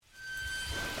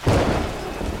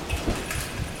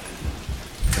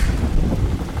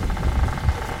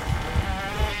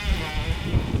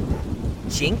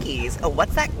Jinkies,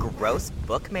 what's that gross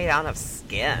book made out of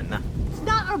skin? It's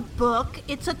not a book,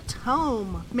 it's a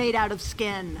tome made out of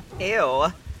skin. Ew.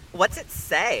 What's it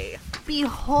say?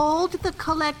 Behold the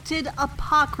collected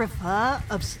apocrypha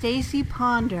of Stacy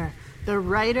Ponder, the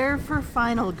writer for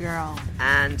Final Girl.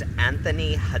 And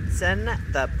Anthony Hudson,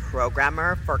 the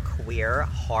programmer for Queer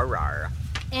Horror.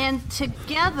 And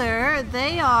together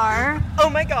they are... Oh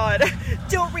my god!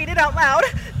 Don't read it out loud!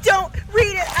 Don't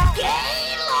read it out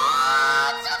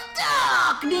Gaylords of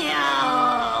Darkness!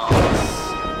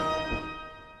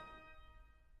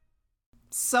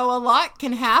 So a lot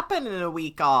can happen in a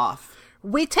week off.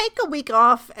 We take a week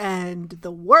off and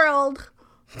the world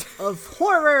of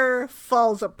horror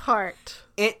falls apart.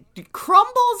 It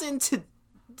crumbles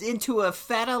into a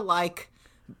feta-like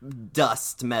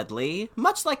dust medley,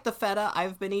 much like the feta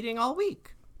I've been eating all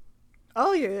week.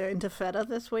 Oh, you're into feta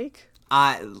this week?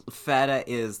 Feta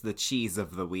is the cheese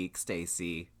of the week,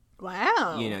 Stacy.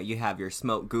 Wow. You know, you have your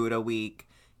smoked Gouda week,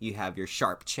 you have your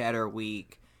sharp cheddar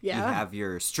week, you have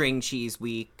your string cheese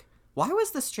week. Why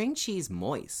was the string cheese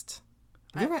moist?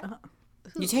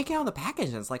 You take it out of the package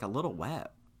and it's like a little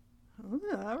wet.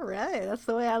 All right, that's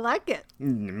the way I like it.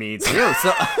 Me too.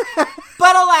 So,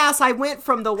 but alas, I went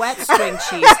from the wet string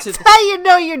cheese to... That's how you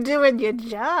know you're doing your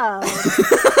job. Open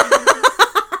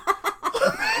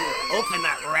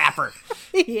that wrapper.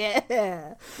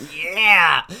 Yeah.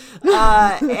 Yeah.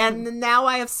 And now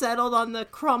I have settled on the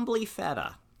crumbly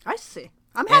feta. I see.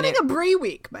 I'm having a brie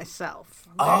week myself.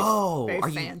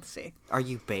 Very fancy. Are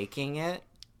you baking it?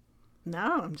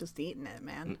 No, I'm just eating it,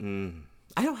 man.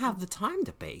 I don't have the time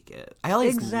to bake it. I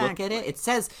always look at it. It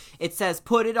says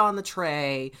put it on the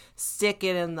tray, stick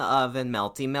it in the oven,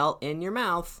 melt in your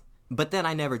mouth. But then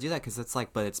I never do that because it's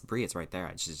like, but it's brie, it's right there.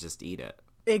 I should just eat it.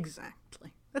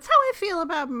 Exactly. That's how I feel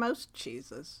about most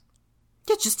cheeses.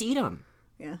 Yeah, just eat them.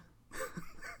 Yeah.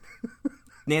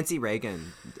 Nancy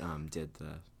Reagan did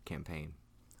the campaign.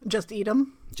 Just eat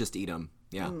them? Just eat them.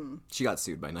 Yeah. She got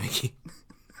sued by Nike.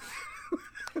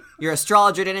 Your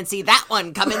astrologer didn't see that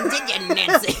one coming, did you,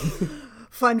 Nancy?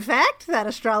 Fun fact, that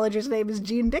astrologer's name is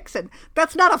Gene Dixon.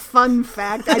 That's not a fun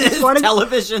fact. I just wanted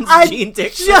television's Gene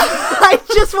Dixon. I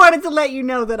just wanted to let you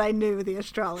know that I knew the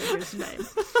astrologer's name.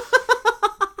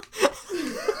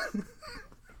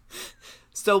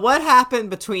 So what happened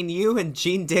between you and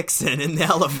Gene Dixon in the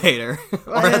elevator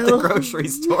or at the grocery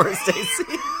store, Stacey?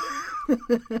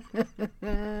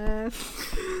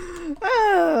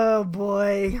 Oh,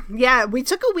 boy. Yeah, we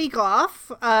took a week off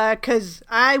because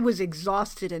I was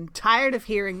exhausted and tired of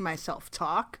hearing myself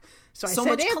talk. So I said,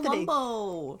 much Anthony,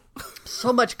 Columbo.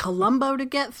 So much Columbo to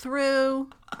get through.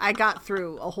 I got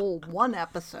through a whole one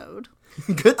episode.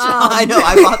 Good job. I know.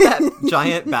 I bought that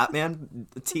giant Batman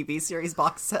TV series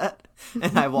box set,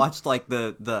 and I watched like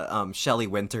the Shelley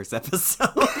Winters episode.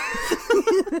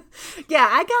 Yeah,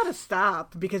 I gotta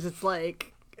stop because it's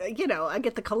like, you know, I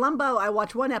get the Columbo, I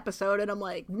watch one episode, and I'm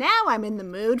like, now I'm in the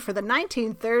mood for the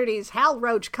 1930s Hal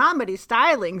Roach comedy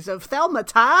stylings of Thelma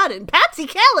Todd and Patsy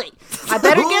Kelly. I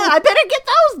better get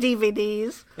those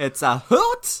DVDs. It's a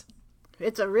hoot.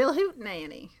 It's a real hoot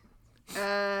nanny.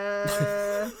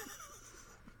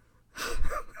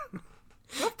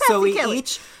 So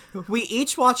we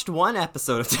each watched one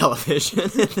episode of television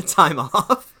in the time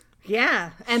off. Yeah,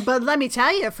 but let me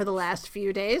tell you, for the last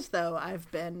few days, though,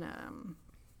 I've been,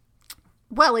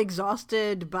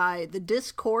 exhausted by the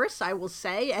discourse, I will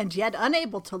say, and yet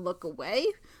unable to look away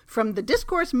from the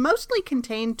discourse mostly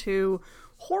contained to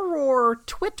horror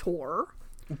Twitter.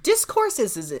 Discourse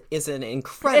is an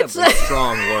incredibly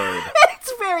strong word.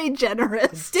 It's very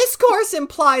generous. Discourse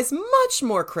implies much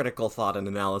more critical thought and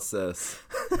analysis.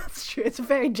 That's true. It's a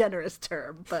very generous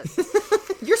term, but...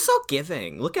 You're so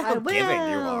giving. Look at how giving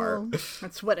you are.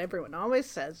 That's what everyone always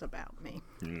says about me.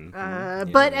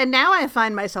 Mm-hmm. And now I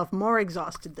find myself more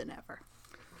exhausted than ever.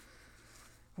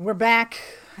 We're back,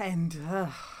 and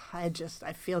I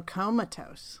feel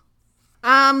comatose.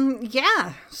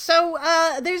 Yeah. So,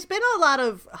 there's been a lot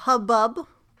of hubbub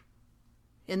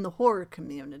in the horror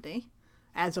community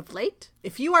as of late.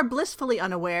 If you are blissfully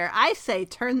unaware, I say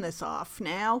turn this off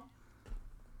now.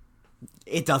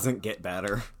 It doesn't get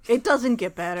better. It doesn't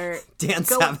get better. Dan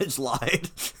Savage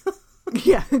lied.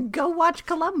 Yeah, go watch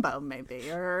Columbo, maybe,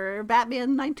 or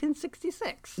Batman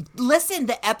 1966. Listen,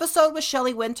 the episode with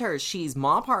Shelley Winters, she's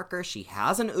Ma Parker, she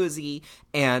has an Uzi,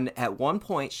 and at one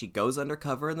point she goes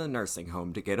undercover in the nursing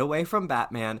home to get away from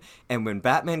Batman, and when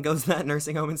Batman goes to that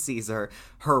nursing home and sees her,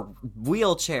 her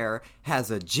wheelchair has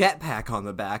a jetpack on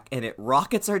the back, and it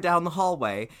rockets her down the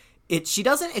hallway. She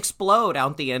doesn't explode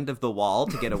out the end of the wall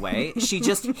to get away. She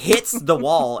just hits the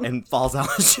wall and falls out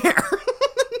of the chair.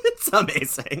 It's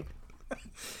amazing.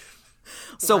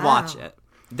 So Wow. watch it.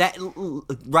 That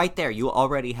right there, you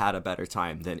already had a better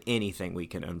time than anything we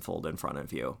can unfold in front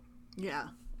of you. Yeah.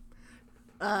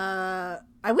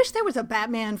 I wish there was a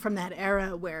Batman from that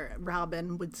era where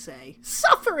Robin would say,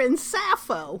 "Suffering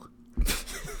Sappho."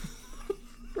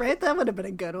 Right? That would have been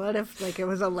a good one if like it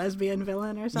was a lesbian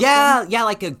villain or something. Yeah,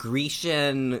 like a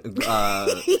Grecian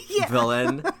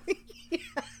villain.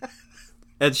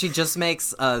 And she just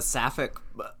makes sapphic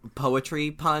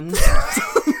poetry puns.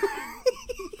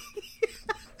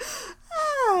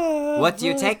 What do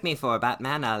you take me for,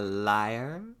 Batman? A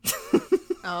liar?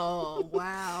 Oh,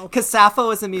 wow. Because Sappho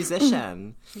is a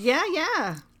musician.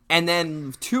 Yeah. And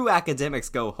then 2 academics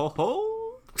go, ho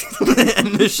ho,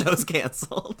 and the show's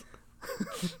canceled.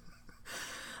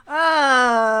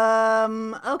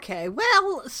 Okay.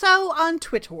 Well, so on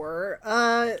Twitter,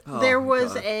 there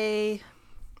was God.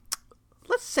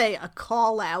 let's say a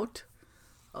call out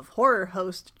of horror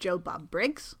host Joe Bob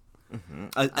Briggs.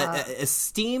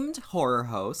 Esteemed horror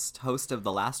host of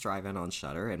The Last Drive-In on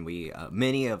Shudder, and we,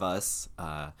 many of us,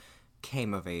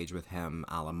 came of age with him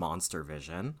a la Monster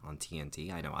Vision on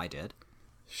TNT. I know I did.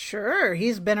 Sure,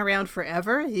 he's been around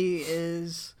forever. He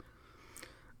is,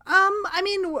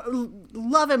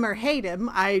 love him or hate him,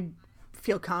 I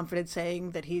feel confident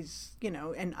saying that he's,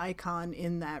 an icon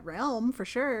in that realm, for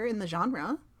sure, in the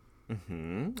genre.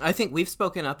 I think we've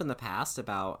spoken up in the past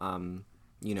about,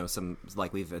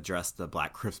 we've addressed the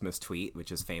Black Christmas tweet,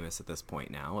 which is famous at this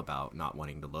point now, about not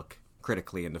wanting to look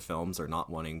critically into films or not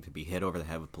wanting to be hit over the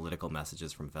head with political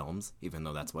messages from films, even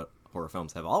though that's what horror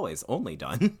films have always only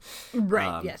done.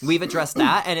 Right, yes. We've addressed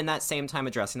that, and in that same time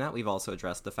addressing that, we've also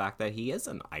addressed the fact that he is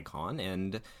an icon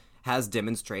and has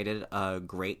demonstrated a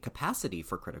great capacity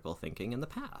for critical thinking in the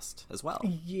past as well.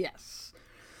 Yes.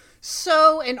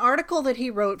 So, an article that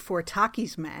he wrote for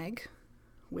Takis Mag,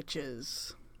 which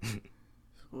is...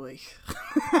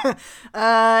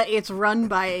 it's run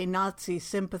by a Nazi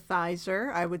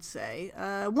sympathizer, I would say.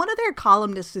 One of their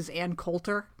columnists is Ann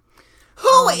Coulter.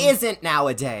 Who isn't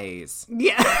nowadays?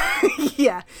 Yeah.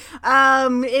 Yeah.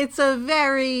 It's a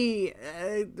very...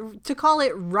 to call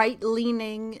it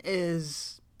right-leaning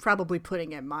is probably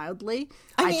putting it mildly.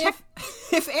 I mean,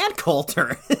 if Ann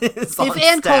Coulter is on If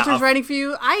Ann staff, Coulter's writing for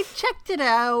you, I checked it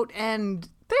out, and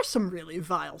there's some really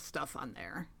vile stuff on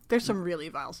there.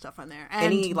 And,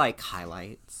 any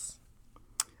highlights?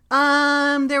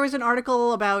 There was an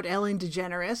article about Ellen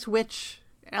DeGeneres, which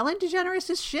Ellen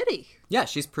DeGeneres is shitty. Yeah,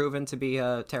 she's proven to be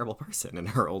a terrible person in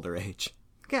her older age.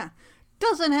 Yeah.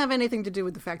 Doesn't have anything to do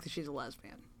with the fact that she's a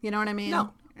lesbian. You know what I mean?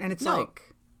 No. And it's No.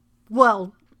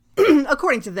 well,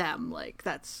 according to them,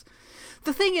 that's...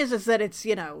 The thing is that it's,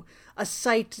 a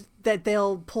site that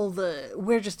they'll pull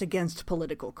we're just against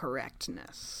political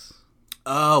correctness.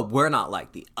 Oh, we're not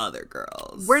like the other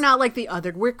girls.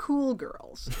 We're cool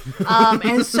girls.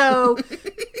 And so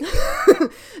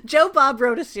Joe Bob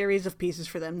wrote a series of pieces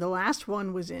for them. The last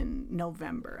one was in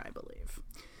November, I believe.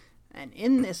 And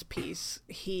in this piece,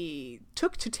 he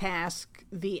took to task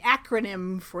the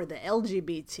acronym for the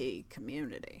LGBT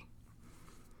community,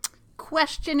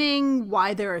 questioning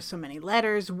why there are so many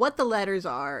letters, what the letters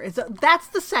are. That's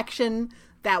the section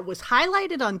that was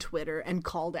highlighted on Twitter and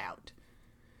called out.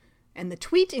 And the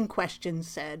tweet in question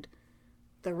said,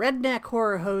 "The redneck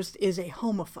horror host is a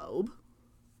homophobe.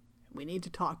 We need to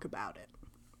talk about it."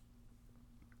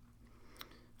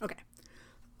 Okay.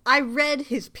 I read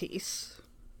his piece.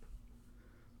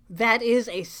 That is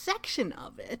a section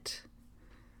of it.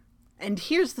 And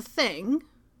here's the thing.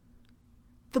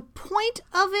 The point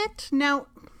of it, now,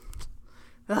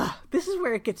 this is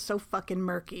where it gets so fucking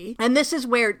murky. And this is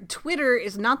where Twitter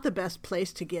is not the best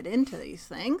place to get into these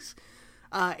things.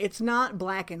 It's not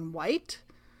black and white.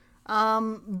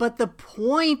 But the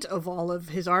point of all of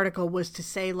his article was to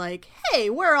say, hey,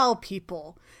 we're all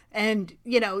people. And,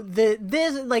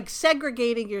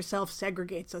 segregating yourself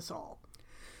segregates us all.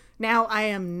 Now, I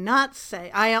am not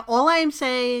saying... all I am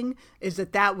saying is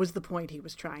that was the point he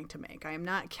was trying to make. I am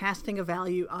not casting a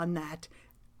value on that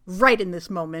right in this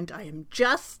moment. I am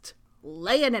just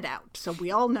laying it out so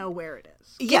we all know where it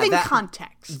is. Giving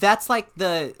context. That's like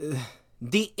the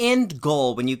end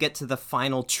goal when you get to the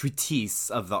final treatise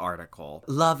of the article.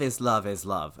 Love is love is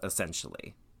love,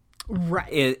 essentially.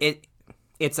 Right.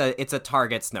 It's a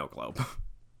Target snow globe.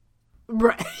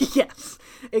 Right. Yes,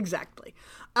 exactly.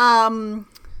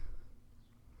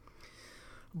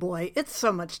 Boy, it's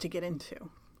so much to get into.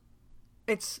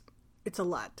 It's a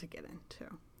lot to get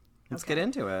into. Let's get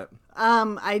into it.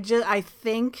 I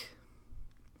think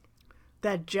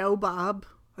that Joe Bob,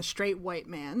 a straight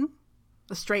man,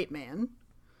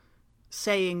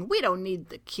 saying we don't need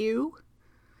the Q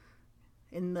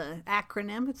in the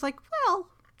acronym. It's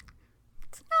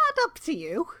it's not up to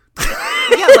you.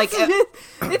 Yeah, like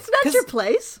it's not your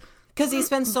place. Because he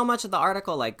spends so much of the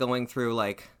article like going through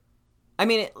like, I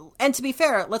mean, and to be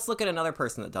fair, let's look at another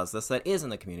person that does this that is in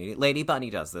the community. Lady Bunny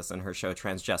does this in her show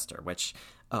Transgester, which,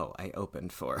 I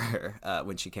opened for her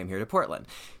when she came here to Portland.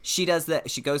 She does that.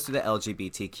 She goes through the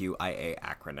LGBTQIA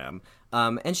acronym.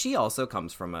 And she also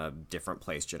comes from a different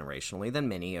place generationally than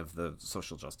many of the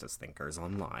social justice thinkers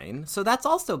online. So that's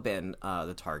also been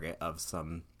the target of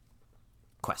some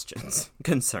questions,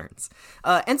 concerns,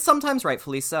 and sometimes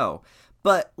rightfully so.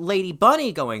 But Lady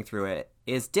Bunny going through it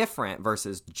is different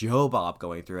versus Joe Bob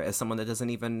going through it as someone that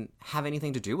doesn't even have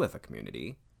anything to do with a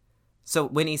community. So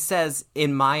when he says,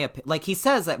 in my opinion, like he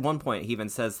says at one point, he even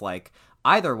says like,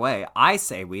 either way, I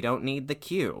say we don't need the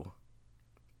Q.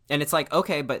 And it's like,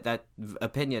 okay, but that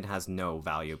opinion has no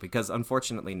value because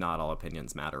unfortunately not all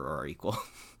opinions matter or are equal.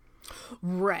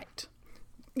 Right.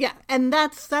 Yeah. And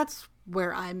that's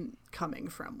where I'm coming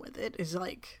from with it, is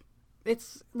like,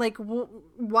 it's like,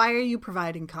 why are you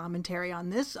providing commentary on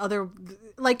this?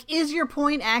 Is your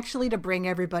point actually to bring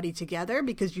everybody together?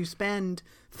 Because you spend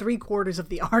 3/4 of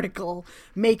the article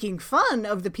making fun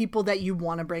of the people that you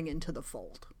want to bring into the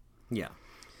fold. Yeah.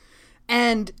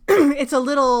 And it's a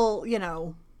little,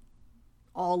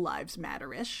 all lives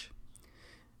matter-ish.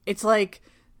 It's like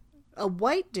a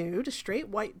straight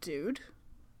white dude,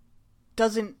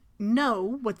 doesn't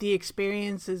know what the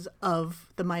experiences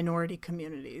of the minority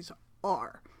communities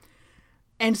are.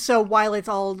 And so while it's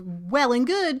all well and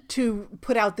good to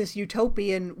put out this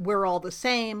utopian, we're all the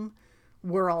same,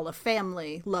 we're all a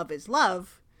family, love is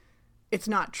love, it's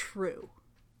not true.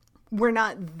 We're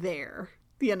not there,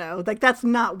 that's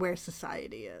not where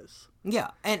society is.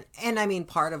 Yeah, and I mean,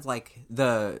 part of like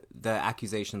the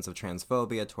accusations of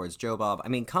transphobia towards Joe Bob, I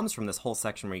mean, comes from this whole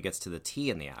section where he gets to the T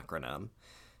in the acronym,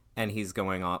 and he's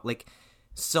going on like,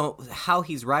 so how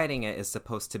he's writing it is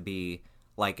supposed to be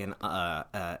like an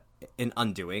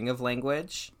undoing of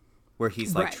language, where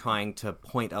he's like trying to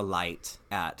point a light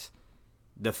at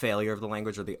the failure of the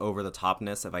language or the over the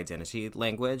topness of identity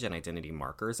language and identity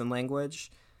markers in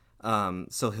language.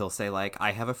 So he'll say like,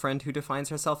 I have a friend who defines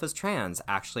herself as trans.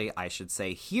 Actually, I should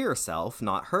say herself,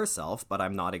 not herself, but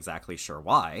I'm not exactly sure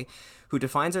why. Who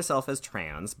defines herself as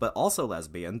trans, but also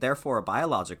lesbian, therefore a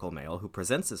biological male who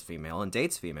presents as female and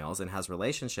dates females and has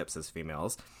relationships as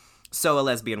females. So a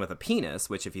lesbian with a penis,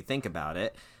 which if you think about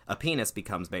it, a penis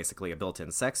becomes basically a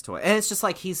built-in sex toy. And it's just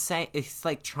like he's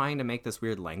like trying to make this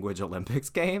weird language Olympics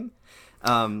game.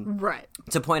 Right.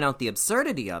 To point out the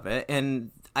absurdity of it.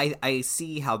 And I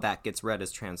see how that gets read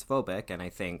as transphobic, and I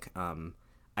think at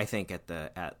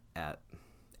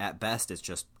best it's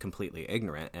just completely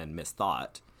ignorant and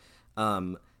misthought.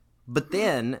 But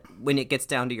then when it gets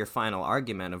down to your final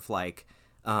argument of like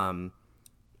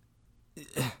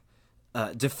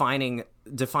defining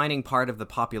part of the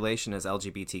population as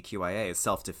LGBTQIA is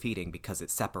self-defeating because it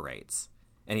separates,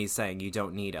 and he's saying you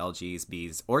don't need LGs,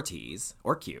 Bs, or Ts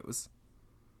or Qs.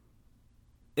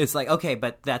 It's like, okay,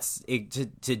 but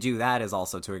to do that is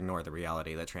also to ignore the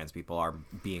reality that trans people are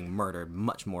being murdered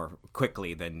much more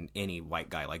quickly than any white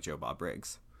guy like Joe Bob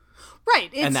Briggs. Right.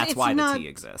 And that's why the T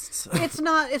exists.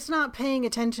 It's not paying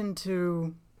attention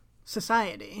to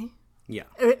society. Yeah.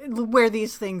 Where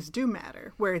these things do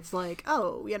matter. Where it's like,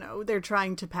 they're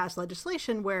trying to pass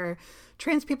legislation where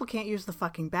trans people can't use the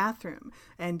fucking bathroom,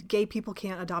 and gay people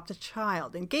can't adopt a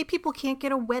child, and gay people can't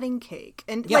get a wedding cake,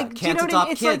 and can't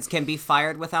adopt kids, can be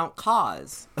fired without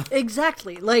cause.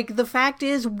 Exactly. Like, the fact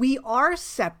is, we are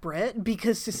separate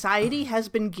because society has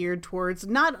been geared towards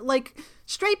not like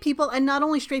straight people, and not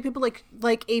only straight people,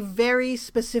 like a very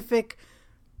specific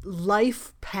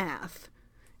life path.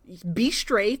 Be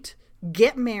straight,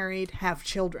 get married, have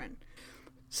children.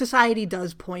 Society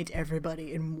does point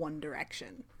everybody in one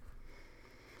direction.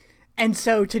 And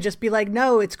so to just be like,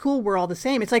 no, it's cool, we're all the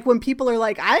same. It's like when people are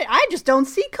like, I just don't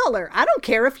see color. I don't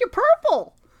care if you're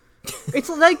purple. It's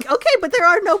like, okay, but there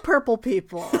are no purple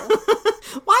people.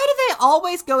 Why do they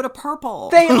always go to purple?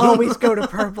 They always go to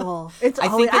purple. I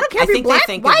don't care if you're black,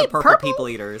 white, purple people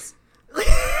eaters.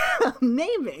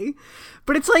 Maybe.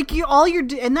 But it's like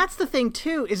and that's the thing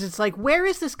too, is it's like, where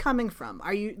is this coming from?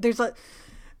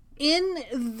 In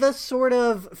the sort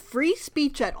of free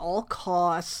speech at all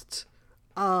cost,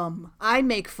 I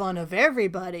make fun of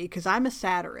everybody because I'm a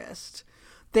satirist.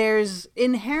 There's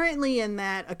inherently in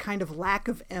that a kind of lack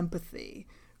of empathy,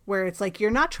 where it's like, you're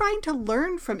not trying to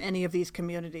learn from any of these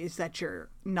communities that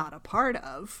you're not a part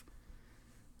of.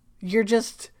 You're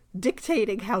just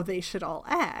dictating how they should all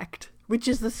act, which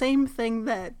is the same thing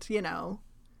that,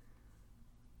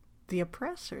 the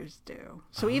oppressors do.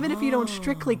 So even if you don't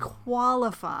strictly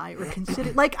qualify or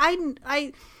consider, like,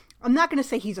 I'm not going to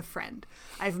say he's a friend.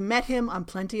 I've met him on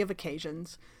plenty of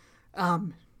occasions.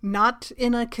 Not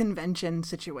in a convention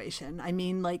situation. I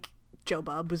mean, like, Joe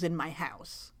Bob was in my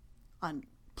house on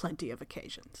plenty of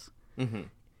occasions. Mm-hmm.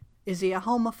 Is he a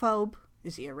homophobe?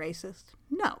 Is he a racist?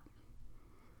 No.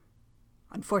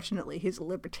 Unfortunately, he's a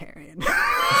libertarian.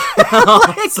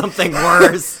 Like, something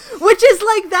worse. Which is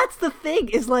like, that's the thing,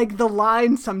 is like the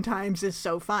line sometimes is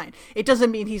so fine. It doesn't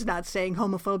mean he's not saying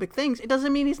homophobic things. It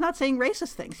doesn't mean he's not saying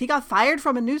racist things. He got fired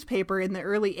from a newspaper in the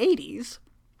early 80s.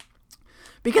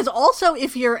 Because also,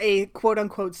 if you're a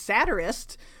quote-unquote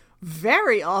satirist,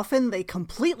 very often they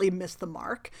completely miss the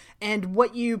mark. And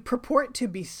what you purport to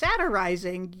be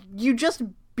satirizing, you just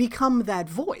become that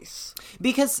voice.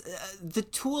 Because the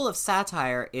tool of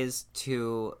satire is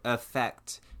to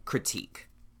affect critique.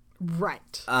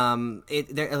 Right. And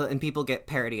people get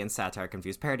parody and satire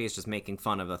confused. Parody is just making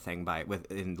fun of a thing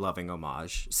in loving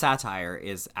homage. Satire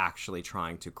is actually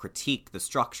trying to critique the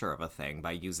structure of a thing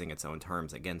by using its own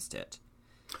terms against it.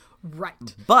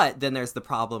 Right. But then there's the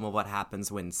problem of what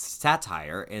happens when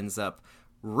satire ends up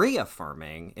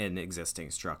reaffirming an existing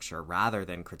structure rather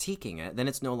than critiquing it. Then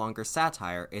it's no longer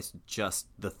satire, it's just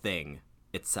the thing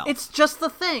itself. It's just the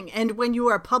thing. And when you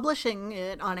are publishing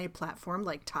it on a platform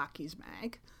like Talkies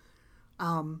Mag,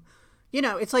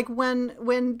 it's like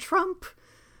when Trump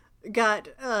got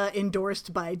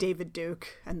endorsed by David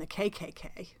Duke and the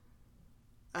KKK,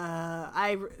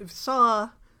 I saw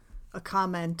a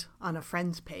comment on a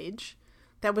friend's page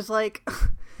that was like,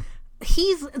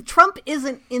 Trump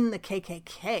isn't in the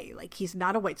KKK. Like, he's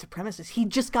not a white supremacist. He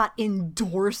just got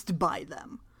endorsed by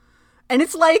them. And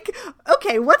it's like,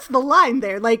 okay, what's the line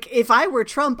there? Like, if I were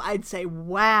Trump, I'd say,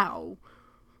 wow.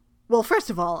 Well, first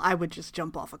of all, I would just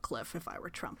jump off a cliff if I were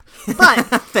Trump. But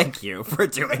thank you for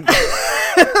doing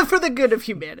that. For the good of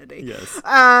humanity. Yes.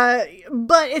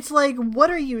 But it's like, what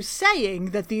are you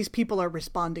saying that these people are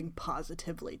responding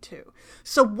positively to?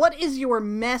 So what is your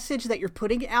message that you're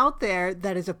putting out there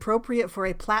that is appropriate for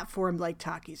a platform like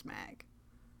Talkies Mag?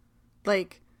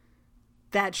 Like,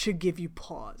 that should give you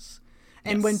pause.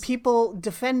 And when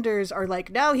defenders are like,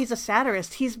 no, he's a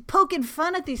satirist, he's poking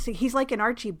fun at these things. He's like an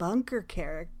Archie Bunker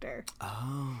character.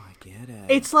 Oh, I get it.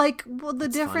 It's like, well, the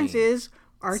difference funny. is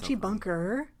Archie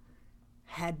Bunker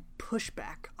had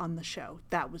pushback on the show.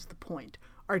 That was the point.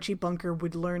 Archie Bunker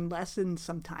would learn lessons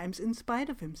sometimes in spite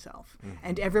of himself. Mm-hmm.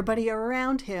 And everybody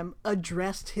around him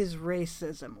addressed his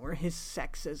racism or his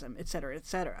sexism, etc.,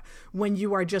 etc. When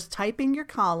you are just typing your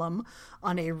column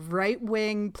on a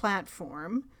right-wing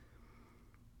platform,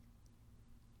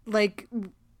 like,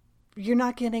 you're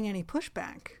not getting any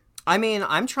pushback. I mean,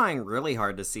 I'm trying really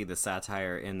hard to see the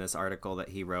satire in this article that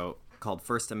he wrote called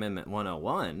First Amendment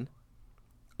 101,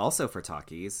 also for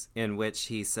Talkies, in which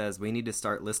he says we need to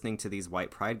start listening to these white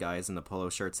pride guys in the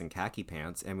polo shirts and khaki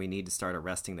pants, and we need to start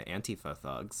arresting the Antifa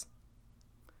thugs.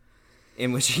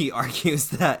 In which he argues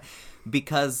that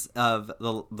because of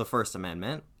the First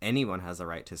Amendment, anyone has a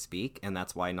right to speak, and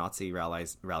that's why Nazi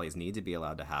rallies need to be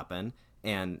allowed to happen.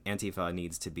 And Antifa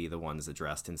needs to be the ones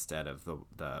addressed instead of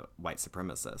the white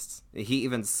supremacists. He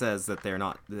even says that they're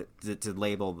not to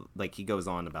label, like, he goes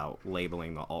on about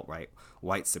labeling the alt-right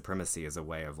white supremacy as a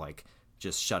way of, like,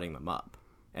 just shutting them up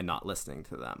and not listening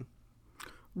to them.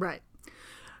 Right.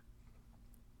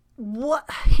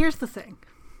 Here's the thing,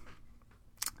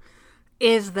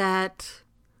 is that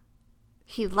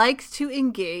he likes to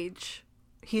engage.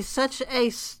 He's such a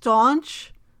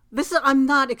staunch... I'm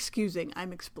not excusing,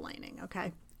 I'm explaining,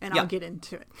 okay? And I'll get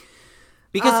into it.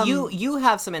 Because you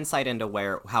have some insight into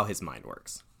how his mind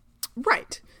works.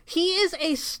 Right. He is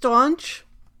a staunch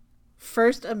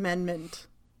First Amendment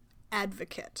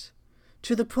advocate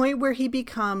to the point where he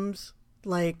becomes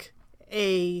like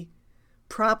a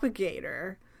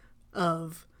propagator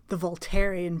of the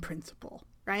Voltairean principle,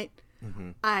 right? Mm-hmm.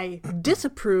 I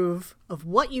disapprove of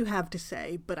what you have to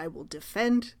say, but I will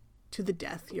defend to the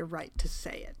death your right to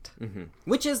say it. Mm-hmm.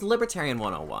 Which is Libertarian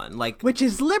 101. Which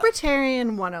is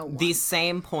Libertarian 101. These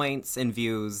same points and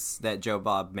views that Joe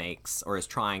Bob makes, or is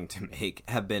trying to make,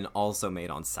 have been also made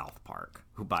on South Park,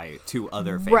 by two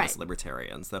other famous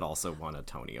libertarians that also won a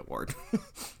Tony Award.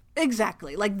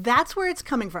 Exactly. Like, that's where it's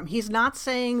coming from. He's not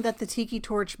saying that the Tiki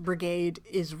Torch Brigade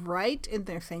is right in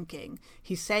their thinking.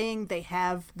 He's saying they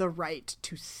have the right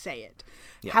to say it.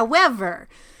 Yeah. However,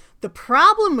 the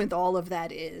problem with all of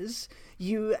that is,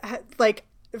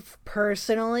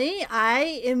 personally,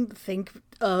 I think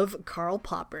of Karl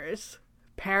Popper's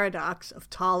paradox of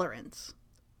tolerance,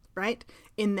 right?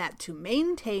 In that to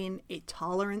maintain a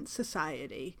tolerant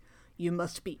society, you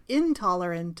must be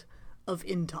intolerant of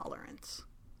intolerance.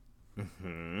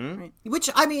 Mm-hmm. Right? Which,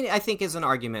 I mean, I think is an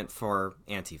argument for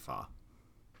Antifa.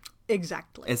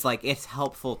 Exactly. It's like, it's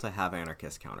helpful to have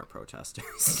anarchist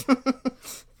counter-protesters.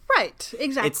 Right,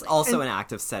 exactly. It's also an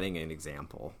act of setting an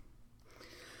example.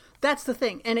 That's the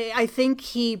thing. And I think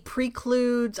he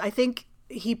precludes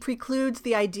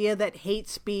the idea that hate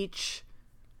speech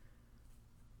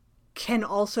can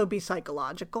also be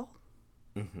psychological.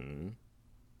 Mm-hmm.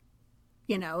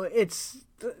 You know, it's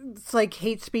like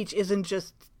hate speech isn't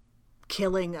just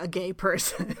killing a gay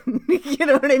person. You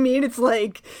know what I mean? It's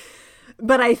like,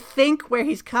 but I think where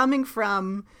he's coming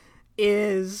from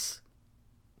is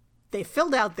they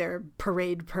filled out their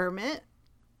parade permit.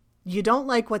 You don't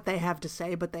like what they have to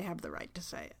say, but they have the right to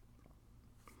say it.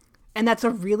 And that's a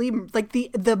really, like,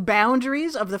 the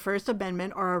boundaries of the First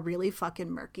Amendment are a really fucking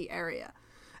murky area.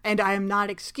 And I am not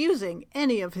excusing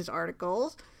any of his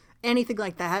articles, anything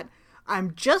like that.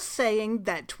 I'm just saying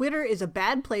that Twitter is a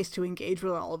bad place to engage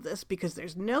with all of this because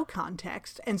there's no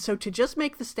context. And so to just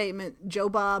make the statement, Joe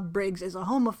Bob Briggs is a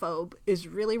homophobe, is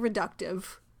really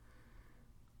reductive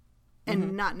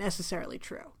and not necessarily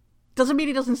true. Doesn't mean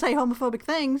he doesn't say homophobic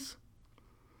things.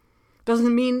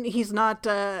 Doesn't mean he's not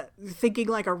thinking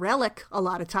like a relic a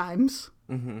lot of times.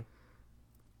 Mm-hmm.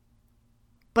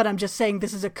 But I'm just saying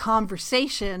this is a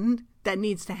conversation that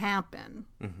needs to happen.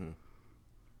 Mm-hmm.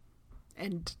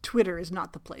 And Twitter is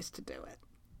not the place to do it.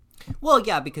 Well,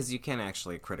 yeah, because you can't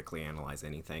actually critically analyze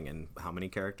anything. And how many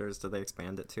characters do they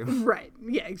expand it to? Right.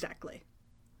 Yeah, exactly.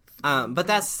 But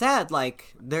that said,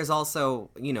 like, there's also,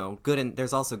 you know,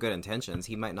 there's also good intentions.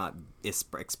 He might not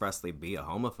expressly be a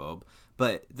homophobe,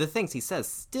 but the things he says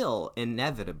still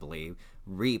inevitably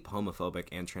reap homophobic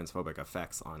and transphobic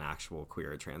effects on actual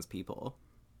queer and trans people.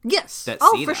 Yes. That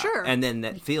oh, see for that, sure. and then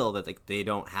that feel that they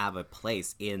don't have a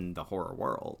place in the horror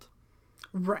world.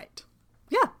 Right.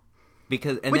 Yeah. Which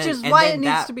is why it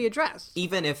needs to be addressed.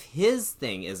 Even if his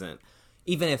thing isn't,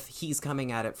 even if he's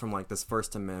coming at it from like this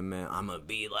First Amendment, I'm gonna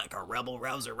be like a rebel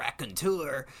rouser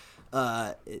raconteur,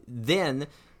 then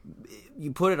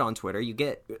you put it on Twitter, you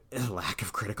get a lack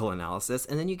of critical analysis,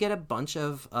 and then you get a bunch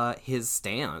of his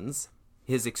stands,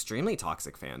 his extremely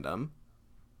toxic fandom,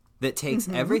 that takes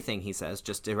everything he says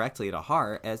just directly to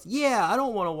heart as, yeah, I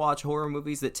don't want to watch horror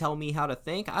movies that tell me how to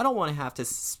think. I don't want to have to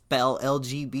spell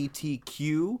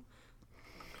LGBTQ.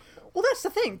 Well, that's the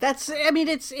thing.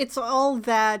 It's all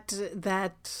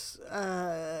that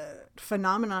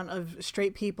phenomenon of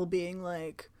straight people being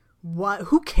like, what?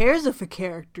 Who cares if a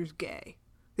character's gay?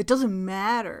 It doesn't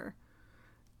matter.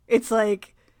 It's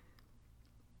like,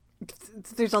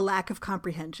 there's a lack of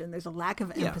comprehension. There's a lack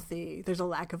of empathy. Yeah. There's a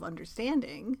lack of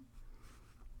understanding.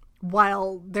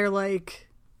 While they're like,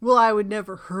 well, I would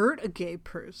never hurt a gay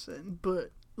person, but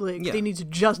like they need to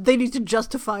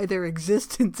justify their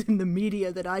existence in the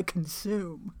media that I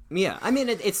consume. Yeah, I mean,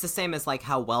 it's the same as like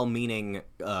how well-meaning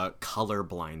color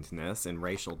blindness in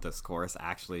racial discourse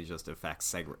actually just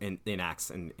affects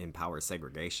enacts and empowers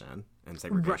segregation and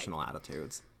segregational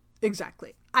attitudes.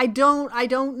 Exactly. I don't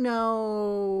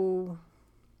know.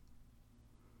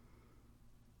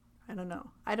 I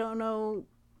don't know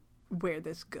where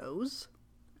this goes.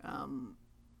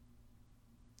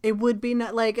 It would be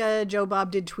not like Joe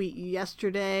Bob did tweet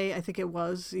yesterday. I think it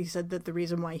was. He said that the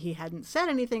reason why he hadn't said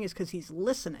anything is because he's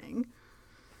listening.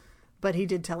 But he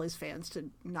did tell his fans to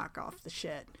knock off the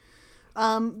shit,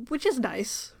 which is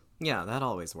nice. Yeah, that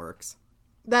always works.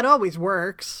 That always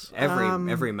works. Every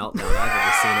meltdown I've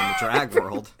ever seen in the drag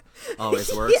world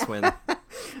always works when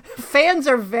fans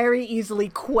are very easily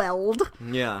quelled.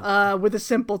 Yeah. With a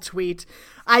simple tweet.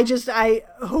 I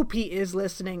hope he is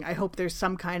listening. I hope there's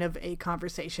some kind of a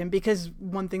conversation, because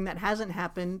one thing that hasn't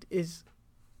happened is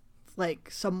like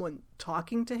someone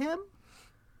talking to him.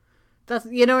 That's,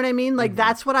 you know what I mean? Like,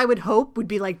 that's what I would hope would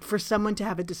be like, for someone to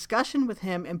have a discussion with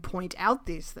him and point out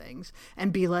these things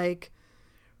and be like,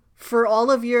 for all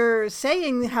of your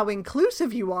saying how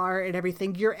inclusive you are and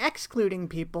everything, you're excluding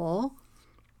people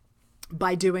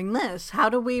by doing this. How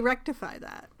do we rectify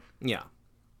that? Yeah.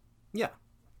 Yeah.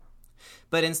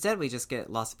 But instead we just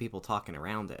get lots of people talking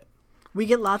around it. We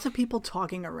get lots of people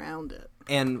talking around it.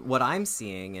 And what I'm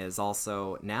seeing is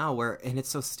also now and it's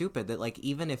so stupid that like,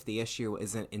 even if the issue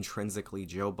isn't intrinsically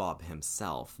Joe Bob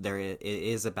himself, it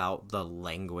is about the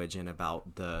language and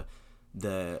about the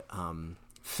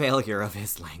failure of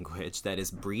his language that is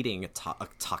breeding a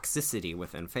toxicity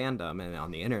within fandom and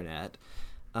on the internet.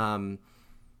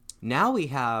 Now we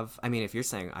have, I mean, if you're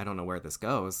saying, I don't know where this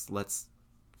goes, let's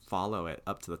follow it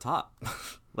up to the top.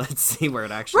 Let's see where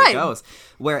it actually goes.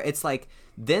 Where it's like,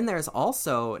 then there's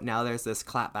this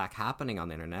clapback happening on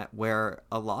the internet where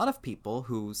a lot of people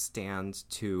who stand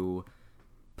to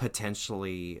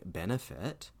potentially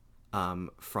benefit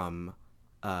from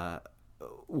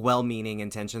well-meaning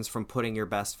intentions from putting your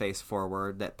best face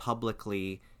forward that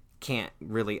publicly can't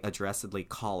really addressedly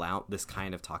call out this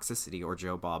kind of toxicity, or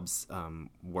Joe Bob's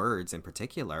words in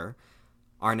particular,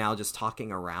 are now just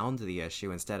talking around the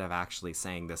issue instead of actually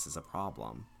saying this is a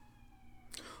problem.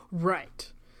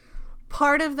 Right.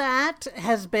 Part of that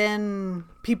has been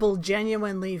people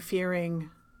genuinely fearing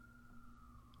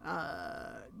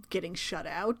getting shut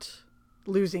out,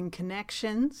 losing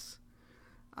connections.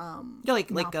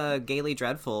 Gaily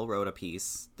Dreadful wrote a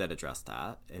piece that addressed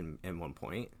that in one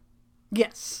point.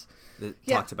 Yes. That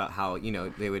talked about how,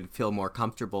 they would feel more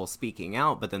comfortable speaking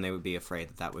out, but then they would be afraid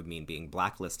that would mean being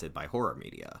blacklisted by horror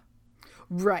media.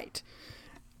 Right.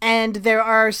 And there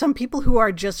are some people who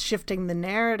are just shifting the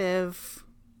narrative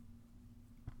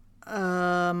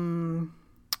for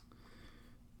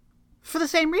the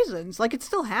same reasons. Like, it's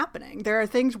still happening. There are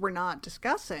things we're not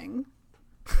discussing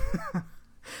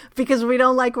because we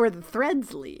don't like where the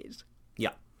threads lead.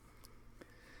 Yeah.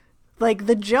 Like,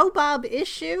 the Joe Bob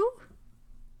issue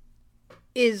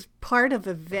is part of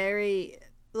a very,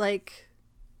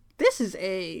 this is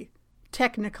a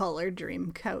Technicolor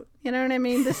dream coat. You know what I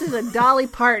mean? This is a Dolly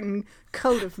Parton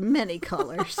coat of many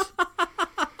colors.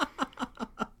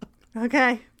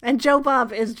 Okay? And Joe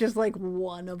Bob is just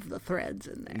one of the threads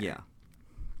in there. Yeah.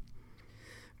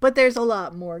 But there's a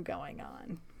lot more going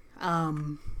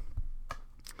on.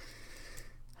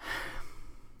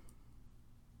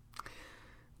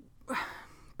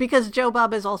 Because Joe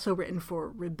Bob is also written for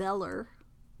Rebeller,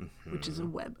 which is a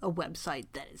website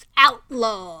that is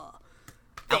outlaw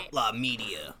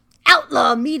media.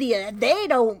 Outlaw media. They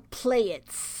don't play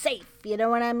it safe. You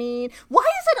know what I mean? Why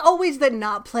is it always that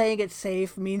not playing it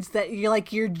safe means that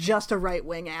you're just a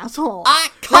right-wing asshole? I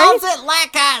calls it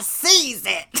like I sees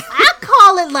it. I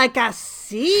call it like I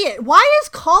see it. Why is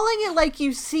calling it like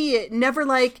you see it never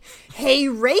hey,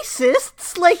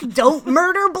 racists, don't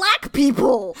murder black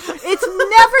people? It's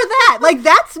never that.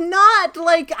 That's not,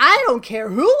 I don't care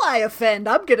who I offend.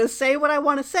 I'm gonna say what I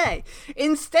want to say.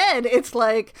 Instead, it's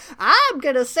I'm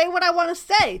gonna say what I want to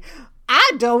say.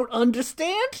 I don't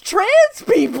understand trans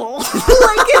people.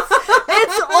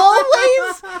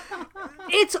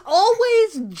 It's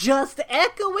always just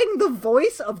echoing the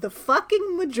voice of the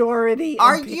fucking majority.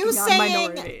 Are you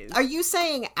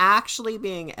saying actually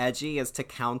being edgy is to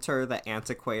counter the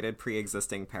antiquated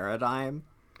pre-existing paradigm?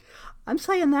 I'm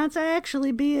saying that's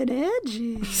actually being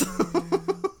edgy.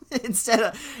 Instead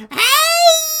of, hey!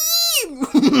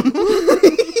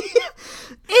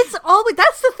 It's always,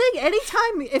 that's the thing.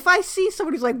 Anytime, if I see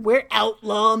somebody who's we're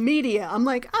outlaw media, I'm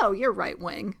oh, you're right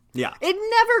wing. Yeah. It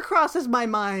never crosses my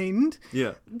mind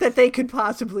that they could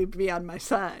possibly be on my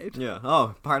side. Yeah.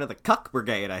 Oh, part of the cuck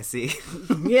brigade, I see.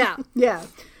 Yeah.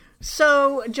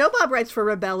 So, Joe Bob writes for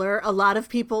Rebeller. A lot of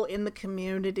people in the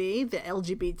community, the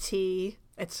LGBT,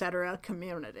 etc.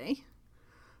 community,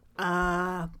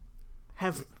 have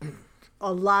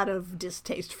a lot of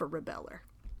distaste for Rebeller.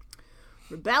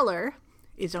 Rebeller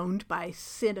is owned by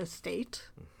Cinestate,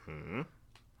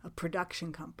 a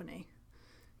production company.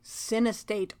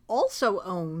 Cinestate also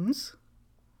owns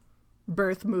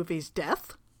Birth Movies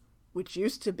Death, which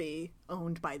used to be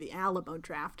owned by the Alamo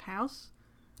Drafthouse.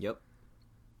 Yep.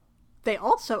 They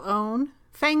also own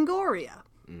Fangoria.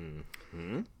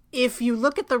 If you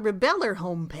look at the Rebeller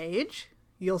homepage,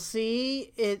 you'll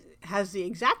see it has the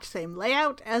exact same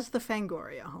layout as the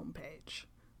Fangoria homepage.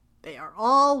 They are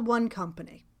all one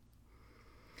company.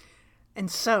 And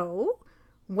so,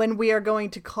 when we are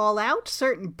going to call out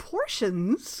certain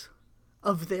portions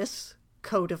of this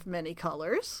coat of many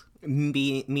colors...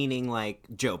 Meaning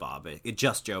Joe Bob,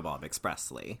 just Joe Bob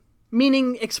expressly.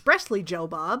 Meaning expressly Joe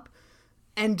Bob,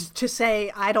 and to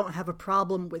say, I don't have a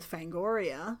problem with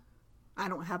Fangoria, I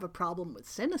don't have a problem with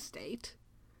Cinestate,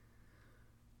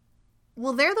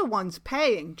 well, they're the ones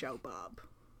paying Joe Bob.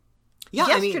 Yeah,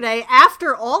 Yesterday,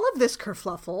 after all of this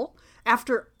kerfluffle,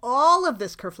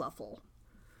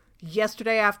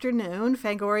 yesterday afternoon,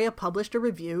 Fangoria published a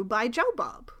review by Joe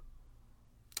Bob.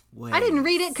 I didn't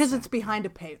read it because it's behind a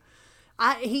pay.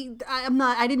 I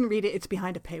didn't read it. It's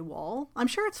behind a paywall. I'm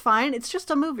sure it's fine. It's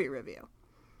just a movie review.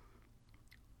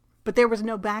 But there was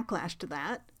no backlash to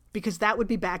that because that would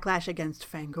be backlash against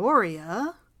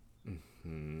Fangoria,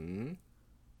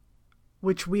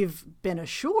 which we've been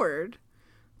assured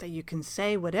that you can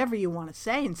say whatever you want to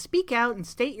say and speak out and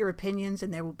state your opinions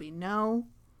and there will be no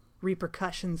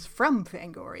repercussions from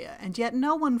Fangoria. And yet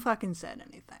no one fucking said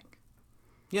anything.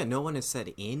 Yeah, no one has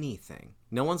said anything.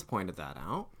 No one's pointed that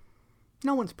out.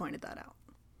 No one's pointed that out.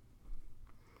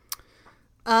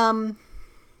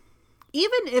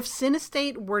 Even if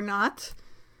Cinestate were not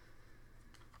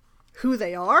who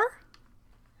they are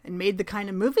and made the kind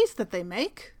of movies that they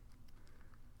make.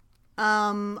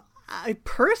 I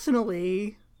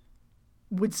personally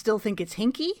would still think it's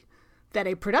hinky that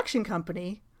a production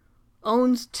company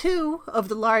owns two of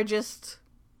the largest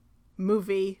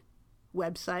movie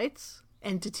websites,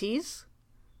 entities,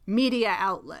 media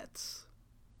outlets.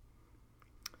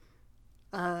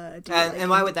 And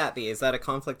why would that be? Is that a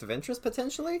conflict of interest,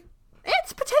 potentially?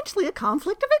 It's potentially a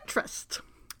conflict of interest.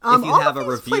 If you have a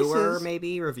reviewer, places,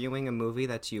 maybe, reviewing a movie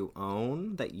that you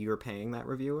own, that you're paying that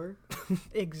reviewer?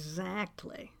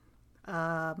 Exactly.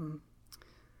 But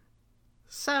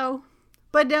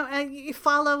you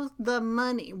follow the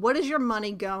money. What is your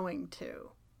money going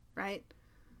to, right?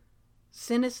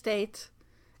 Cinestate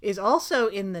is also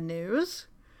in the news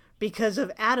because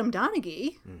of Adam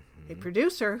Donaghy, a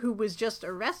producer who was just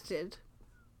arrested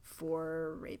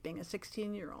for raping a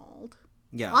 16-year-old.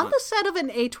 Yeah. On the set of an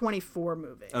A24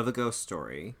 movie. Of a ghost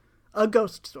story. A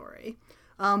ghost story.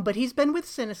 But he's been with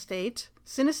Cinestate.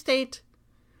 Cinestate,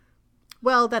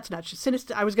 well, that's not true.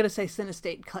 I was going to say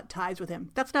Cinestate cut ties with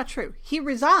him. That's not true. He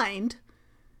resigned,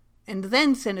 and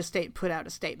then Cinestate put out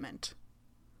a statement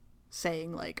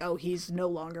saying, like, oh, he's no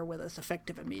longer with us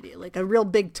effective immediately. Like a real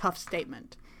big, tough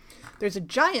statement. There's a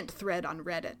giant thread on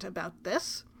Reddit about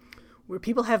this, where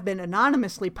people have been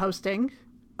anonymously posting,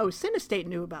 oh, Cinestate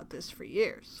knew about this for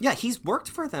years. Yeah, he's worked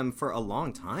for them for a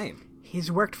long time.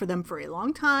 He's worked for them for a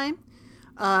long time.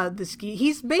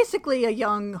 He's basically a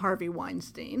young Harvey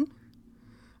Weinstein.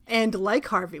 And like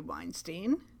Harvey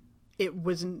Weinstein, it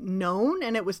was known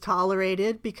and it was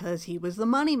tolerated because he was the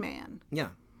money man. Yeah,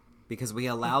 because we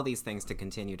allow these things to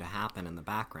continue to happen in the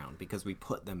background because we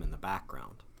put them in the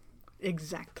background.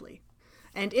 Exactly.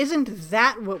 And isn't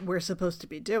that what we're supposed to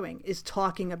be doing, is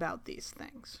talking about these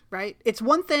things, right? It's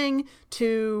one thing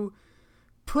to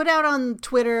put out on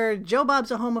Twitter, Joe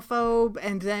Bob's a homophobe,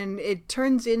 and then it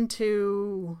turns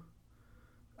into,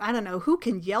 I don't know, who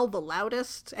can yell the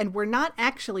loudest? And we're not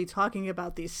actually talking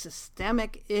about these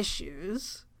systemic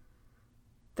issues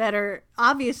that are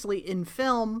obviously in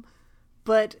film,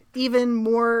 but even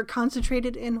more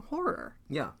concentrated in horror.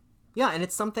 Yeah. Yeah, and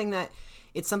it's something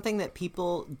that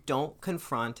people don't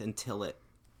confront until it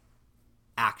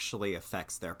actually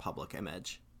affects their public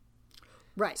image.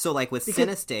 Right. So, like, with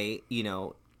Cinestate, you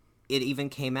know, it even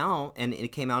came out, and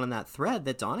it came out in that thread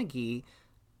that Donaghy,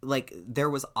 like, there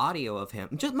was audio of him,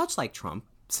 just much like Trump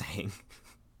saying,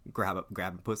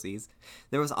 grab pussies.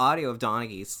 There was audio of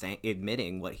Donaghy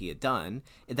admitting what he had done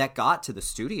that got to the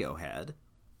studio head,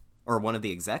 or one of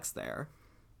the execs there.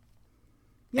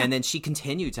 Yeah. And then she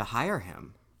continued to hire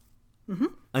him. Mm-hmm.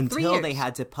 Until they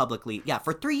had to publicly,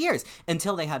 for 3 years,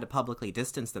 until they had to publicly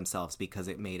distance themselves because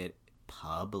it made it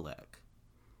public.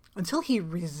 Until he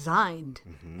resigned,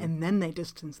 and then they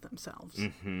distanced themselves.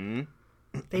 Mm-hmm.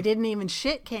 They didn't even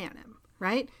shit can him,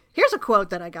 right? Here's a quote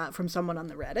that I got from someone on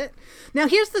the Reddit. Now,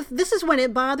 this is when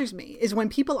it bothers me, is when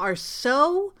people are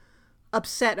so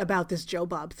upset about this Joe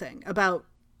Bob thing, about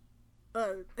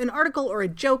an article or a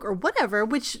joke or whatever,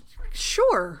 which,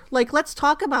 sure, like, let's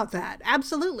talk about that.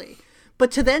 Absolutely.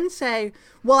 But to then say,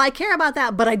 well, I care about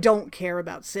that, but I don't care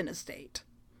about Cinestate,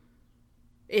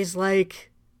 is like,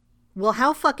 well,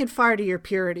 how fucking far do your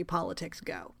purity politics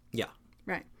go? Yeah.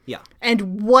 Right. Yeah.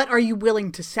 And what are you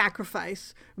willing to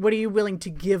sacrifice? What are you willing to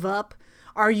give up?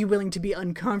 Are you willing to be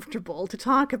uncomfortable to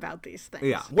talk about these things?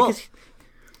 Yeah. Well,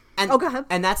 go ahead.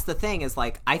 And that's the thing, is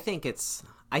like, I think it's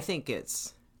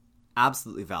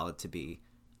absolutely valid to be,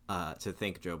 to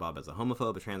think Joe Bob is a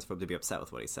homophobe, a transphobe, to be upset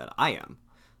with what he said. I am.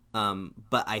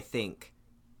 But I think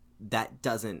that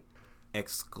doesn't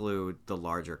exclude the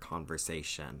larger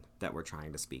conversation that we're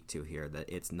trying to speak to here, that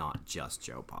it's not just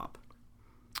Joe Bob.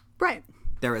 Right.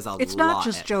 There is it's not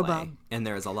just Joe Bob. And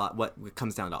there is a lot. What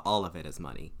comes down to all of it is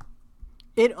money.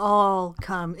 It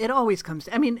always comes,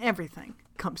 I mean, everything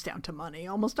comes down to money,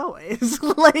 almost always.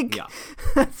 Like, yeah.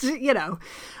 You know.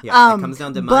 Yeah, it comes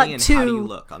down to money and how do you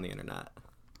look on the internet.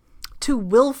 To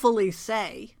willfully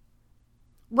say,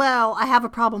 well, I have a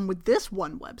problem with this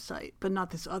one website, but not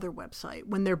this other website,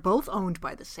 when they're both owned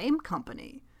by the same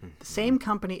company. Mm-hmm. The same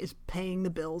company is paying the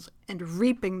bills and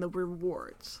reaping the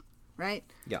rewards, right?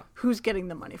 Yeah. Who's getting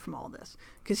the money from all this?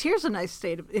 Because here's a nice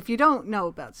state of, if you don't know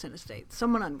about Cinestate,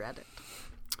 someone on Reddit.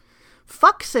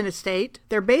 Fuck Cinestate.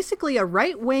 They're basically a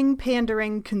right-wing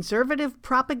pandering conservative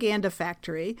propaganda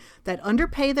factory that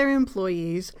underpay their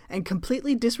employees and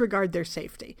completely disregard their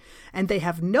safety. And they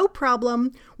have no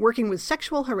problem working with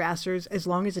sexual harassers as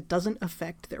long as it doesn't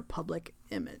affect their public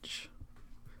image.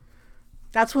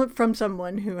 That's what, from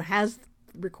someone who has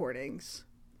recordings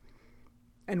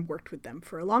and worked with them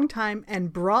for a long time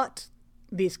and brought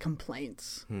these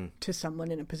complaints to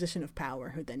someone in a position of power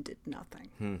who then did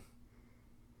nothing.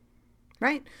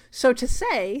 Right? So to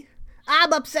say,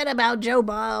 I'm upset about Joe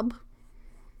Bob,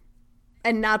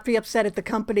 and not be upset at the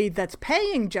company that's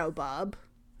paying Joe Bob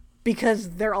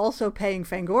because they're also paying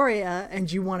Fangoria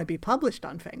and you want to be published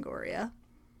on Fangoria.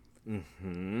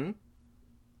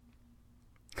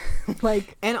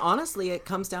 Like, and honestly, it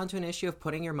comes down to an issue of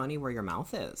putting your money where your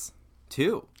mouth is,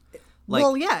 too. Like,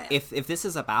 well, yeah. If this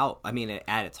is about, I mean,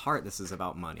 at its heart, this is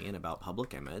about money and about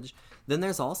public image, then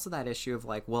there's also that issue of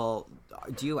like, well,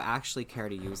 do you actually care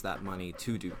to use that money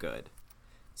to do good?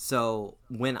 So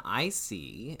when I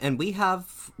see, and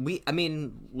I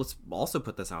mean, let's also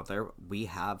put this out there, we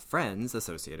have friends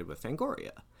associated with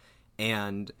Fangoria.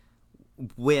 And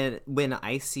when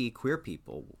I see queer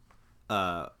people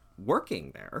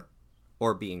working there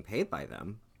or being paid by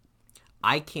them,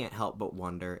 I can't help but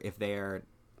wonder if they're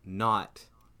not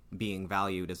being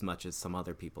valued as much as some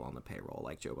other people on the payroll,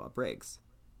 like Joe Bob Briggs.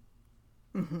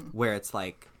 Where it's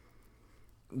like,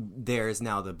 there's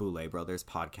now the Boulay Brothers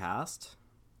podcast,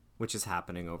 which is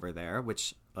happening over there,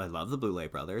 which I love the Boulay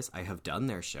Brothers. I have done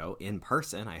their show in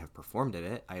person. I have performed at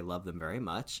it. I love them very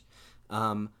much.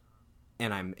 And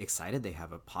I'm excited they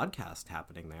have a podcast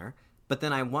happening there. But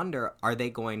then I wonder, are they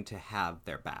going to have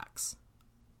their backs?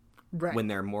 right. When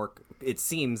they're more, it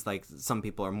seems like some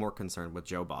people are more concerned with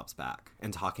Joe Bob's back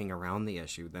and talking around the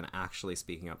issue than actually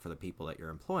speaking up for the people that you're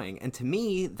employing. And to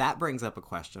me, that brings up a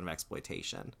question of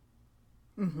exploitation.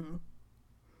 Mm-hmm.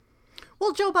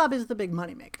 Well, Joe Bob is the big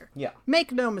moneymaker. Yeah.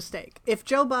 Make no mistake. If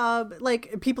Joe Bob,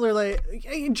 like, people are like,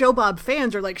 Joe Bob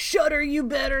fans are like, Shudder, you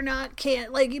better not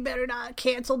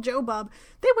cancel Joe Bob.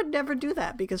 They would never do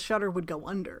that because Shudder would go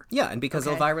under. Yeah, and because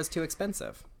Okay. Elvira's too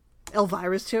expensive.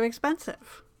 Elvira's too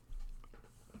expensive.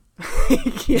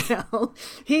 You know,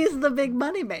 he's the big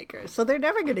moneymaker, so they're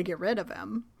never going to get rid of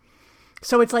him.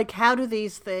 So it's like, how do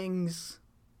these things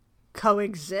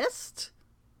coexist?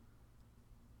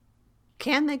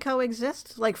 Can they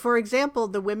coexist? Like, for example,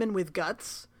 the Women with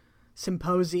Guts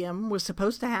symposium was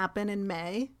supposed to happen in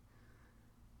May,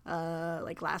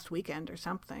 like last weekend or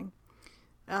something,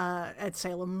 in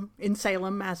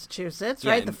Salem, Massachusetts,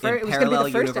 right? In It was going to be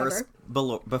the first universe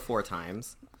ever. before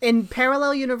times. In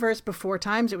Parallel Universe Before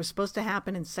Times, it was supposed to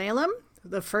happen in Salem,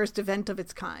 the first event of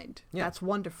its kind. Yeah. That's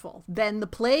wonderful. Then the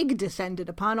plague descended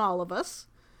upon all of us.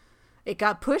 It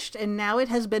got pushed, and now it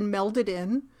has been melded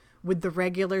in with the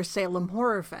regular Salem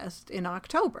Horror Fest in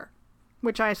October.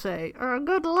 Which I say,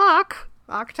 good luck.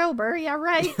 October, yeah,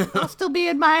 right. I'll still be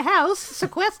in my house,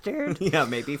 sequestered. Yeah,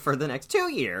 maybe for the next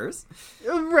 2 years.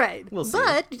 Right. We'll see.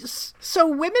 But, so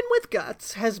Women with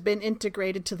Guts has been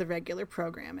integrated to the regular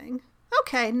programming.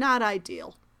 Okay, not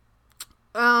ideal.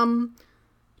 Joe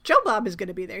Bob is going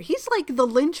to be there. He's like the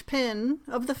linchpin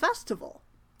of the festival.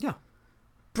 Yeah.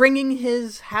 Bringing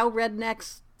his How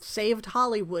Rednecks Saved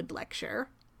Hollywood lecture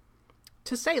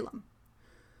to Salem.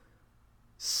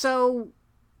 So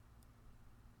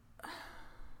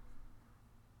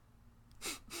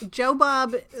Joe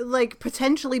Bob, like,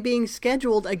 potentially being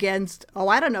scheduled against,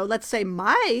 I don't know, let's say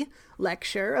my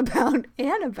lecture about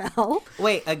Annabelle.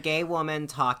 Wait, a gay woman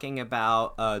talking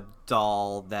about a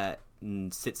doll that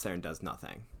sits there and does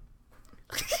nothing.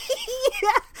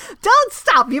 Yeah, don't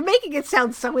stop. You're making it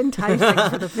sound so enticing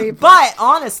for the people. But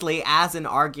honestly, as an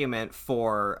argument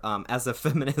for, as a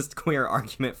feminist queer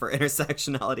argument for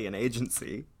intersectionality and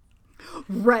agency.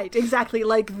 Right, exactly.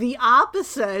 Like the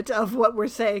opposite of what we're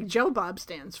saying Joe Bob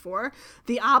stands for,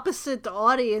 the opposite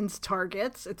audience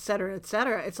targets, etc.,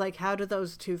 etc. It's like, how do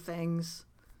those two things,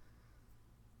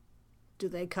 do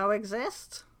they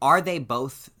coexist? Are they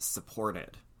both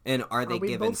supported? And are they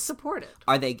given both supported?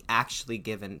 Are they actually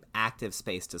given active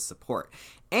space to support?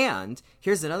 And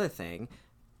here's another thing.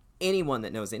 Anyone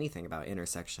that knows anything about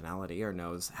intersectionality or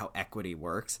knows how equity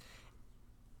works,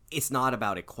 it's not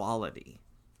about equality.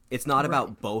 It's not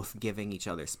about both giving each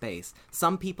other space.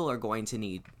 Some people are going to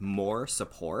need more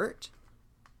support,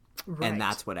 and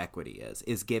that's what equity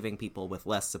is giving people with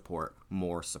less support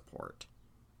more support.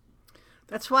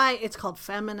 That's why it's called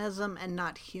feminism and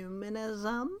not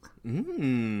humanism.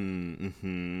 Mm-hmm.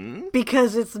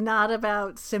 Because it's not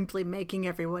about simply making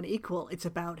everyone equal. It's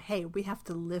about, hey, we have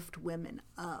to lift women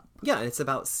up. Yeah, and it's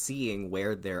about seeing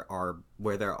where there are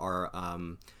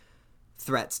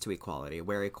threats to equality,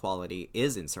 where equality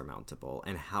is insurmountable,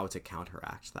 and how to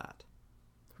counteract that.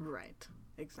 Right,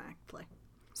 exactly.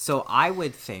 So I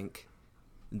would think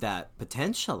that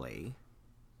potentially,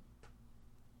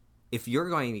 if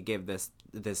you're going to give this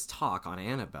talk on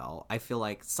Annabelle, I feel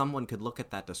like someone could look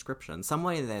at that description,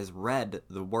 somebody that has read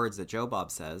the words that Joe Bob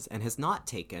says and has not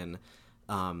taken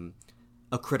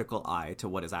a critical eye to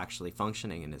what is actually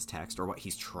functioning in his text or what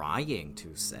he's trying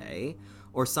to say,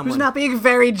 or someone who's not being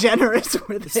very generous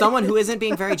with it. Someone who isn't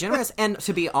being very generous, and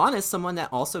to be honest, someone that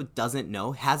also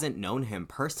hasn't known him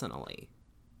personally,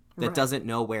 that Right. doesn't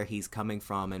know where he's coming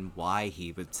from and why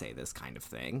he would say this kind of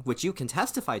thing, which you can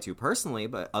testify to personally,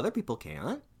 but other people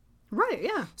can't. Right,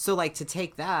 yeah. So, like, to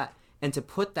take that and to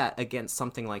put that against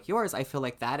something like yours, I feel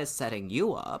like that is setting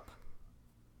you up.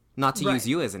 Not to Right. use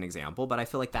you as an example, but I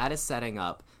feel like that is setting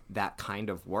up that kind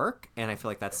of work, and I feel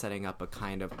like that's setting up a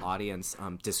kind of audience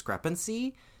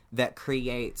discrepancy that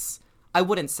creates, I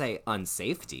wouldn't say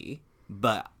unsafety,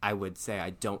 but I would say I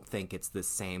don't think it's the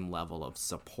same level of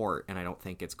support, and I don't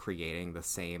think it's creating the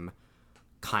same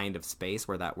kind of space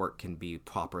where that work can be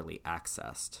properly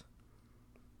accessed.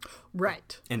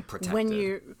 Right. And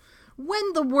protected.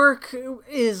 When the work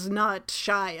is not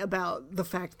shy about the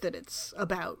fact that it's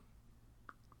about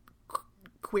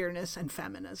queerness and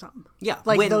feminism. Yeah,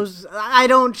 Like those, I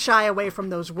don't shy away from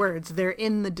those words. They're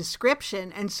in the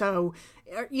description. And so,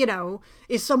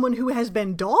 is someone who has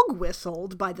been dog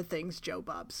whistled by the things Joe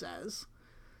Bob says,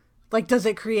 like, does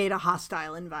it create a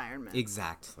hostile environment?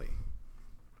 Exactly.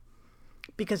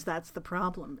 Because that's the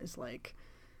problem, is like,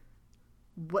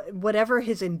 whatever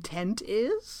his intent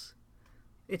is,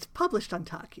 it's published on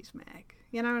Talkies Mag.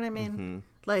 You know what I mean? Mm-hmm.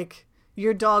 Like,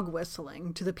 you're dog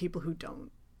whistling to the people who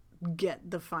don't get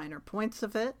the finer points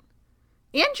of it.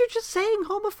 And you're just saying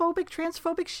homophobic,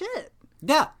 transphobic shit.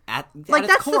 Yeah, at Like,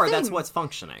 its that's the core, that's thing. what's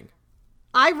functioning.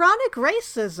 Ironic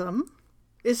racism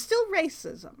is still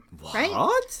racism, right?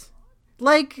 What?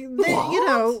 Like,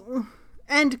 What?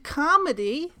 and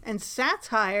comedy and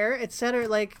satire, etc.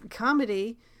 Like,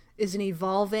 comedy is an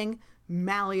evolving,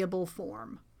 malleable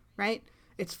form, right?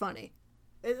 It's funny.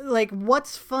 Like,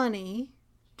 what's funny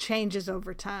changes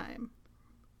over time.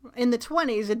 In the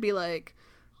 20s, it'd be like,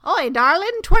 "Oi,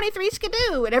 darling, 23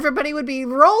 skidoo," and everybody would be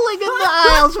rolling in the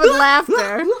aisles with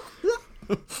laughter.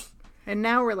 And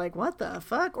now we're like, what the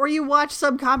fuck? Or you watch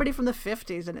some comedy from the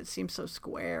 50s and it seems so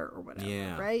square or whatever,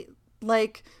 Yeah. right?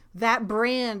 Like, that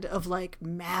brand of, like,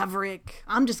 maverick,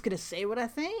 I'm just going to say what I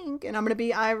think, and I'm going to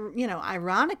be,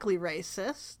 ironically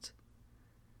racist.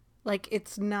 Like, it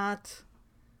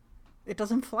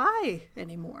doesn't fly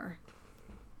anymore,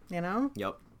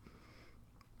 Yep.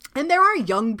 And there are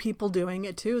young people doing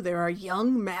it, too. There are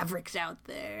young mavericks out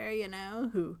there,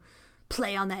 who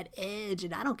play on that edge,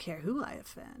 and I don't care who I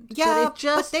offend. Yeah,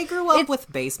 but they grew up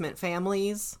with basement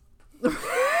families.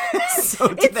 So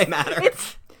did they matter?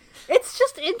 It's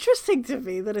just interesting to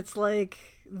me that it's like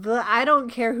the I don't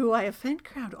care who I offend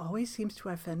crowd always seems to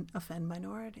offend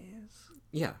minorities.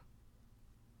 Yeah.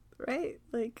 Right?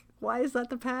 Like, why is that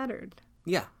the pattern?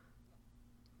 Yeah.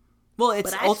 Well,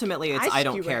 it's But ultimately I I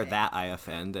don't skew care it. that I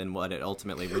offend, and what it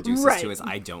ultimately reduces Right. to is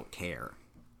I don't care.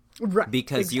 Right.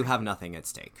 Because you have nothing at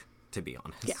stake, to be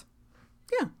honest. Yeah.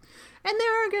 Yeah. And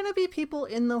there are going to be people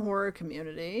in the horror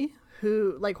community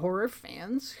who, like, horror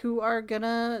fans, who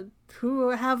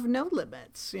have no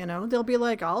limits, They'll be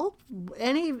like,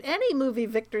 any movie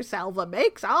Victor Salva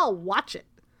makes, I'll watch it.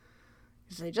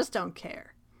 Because they just don't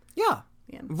care. Yeah.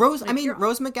 Yeah. Rose Like, you're-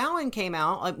 Rose McGowan came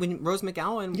out when Rose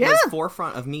McGowan Yeah. was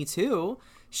forefront of Me Too.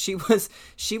 She was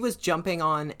jumping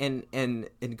on and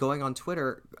going on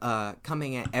Twitter,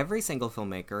 coming at every single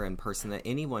filmmaker and person that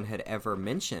anyone had ever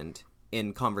mentioned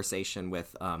in conversation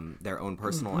with their own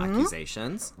personal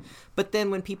accusations. But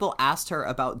then when people asked her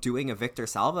about doing a Victor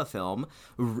Salva film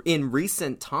in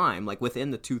recent time, like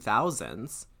within the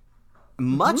 2000s,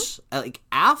 much like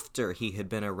after he had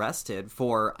been arrested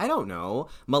for, I don't know,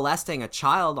 molesting a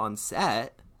child on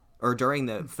set or during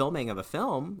the filming of a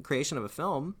film, creation of a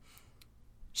film,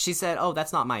 she said, "Oh,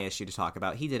 that's not my issue to talk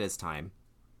about. He did his time."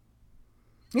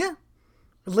 Yeah.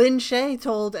 Lynn Shay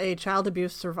told a child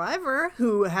abuse survivor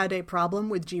who had a problem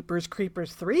with Jeepers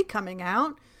Creepers 3 coming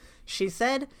out, she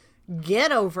said,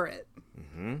 "Get over it."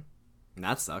 And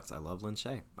that sucks. I love Lynn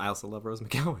Shay. I also love Rose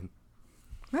McGowan.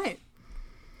 Right.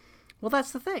 Well,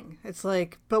 that's the thing. It's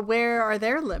like, but where are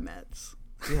their limits?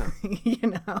 Yeah.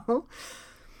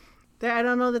 I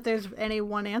don't know that there's any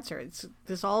one answer.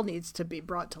 This all needs to be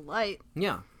brought to light.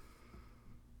 Yeah.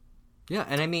 Yeah,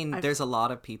 and I mean, there's a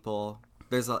lot of people.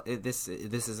 This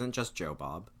isn't just Joe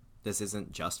Bob. This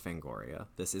isn't just Fangoria.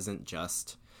 This isn't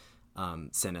just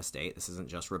Cinestate. This isn't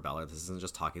just Rebeller. This isn't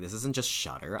just Talkie. This isn't just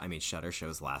Shudder. I mean, Shudder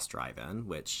shows Last Drive-In,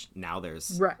 which now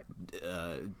there's Right.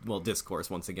 Discourse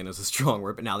once again is a strong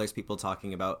word, but now there's people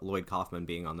talking about Lloyd Kaufman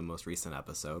being on the most recent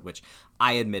episode, which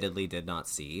I admittedly did not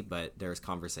see, but there's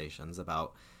conversations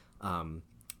about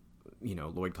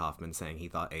Lloyd Kaufman saying he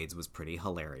thought AIDS was pretty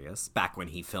hilarious back when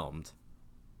he filmed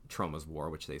Trauma's War,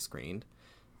 which they screened.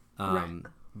 Right.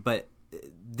 But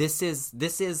this is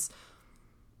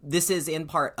in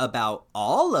part about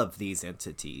all of these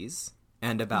entities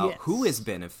and about who is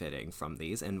benefiting from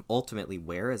these, and ultimately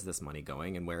where is this money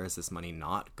going and where is this money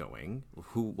not going?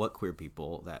 What queer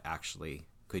people that actually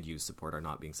could use support are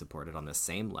not being supported on the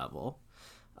same level,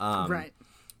 right?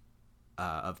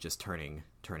 Of just turning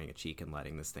a cheek and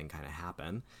letting this thing kind of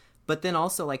happen. But then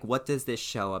also, like, what does this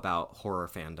show about horror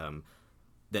fandom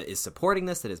that is supporting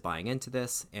this, that is buying into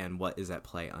this, and what is at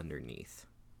play underneath?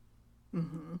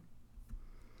 Mm-hmm.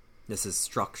 This is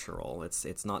structural.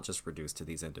 It's not just reduced to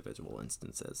these individual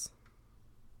instances.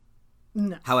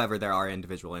 No. However, there are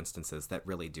individual instances that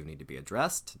really do need to be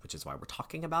addressed, which is why we're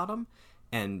talking about them.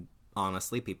 And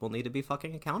honestly, people need to be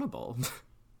fucking accountable.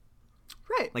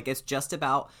 Right. Like, it's just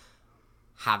about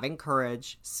having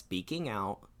courage, speaking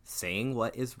out, saying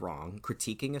what is wrong,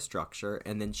 critiquing a structure,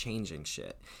 and then changing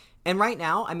shit. And right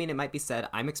now, I mean, it might be said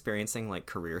I'm experiencing, like,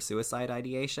 career suicide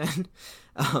ideation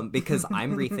because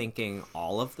I'm rethinking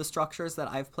all of the structures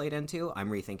that I've played into. I'm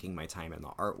rethinking my time in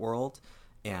the art world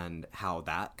and how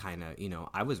that kind of, you know,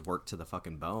 I was worked to the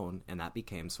fucking bone, and that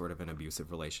became sort of an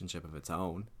abusive relationship of its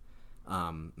own.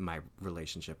 My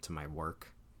relationship to my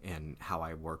work and how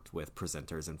I worked with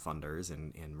presenters and funders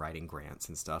and writing grants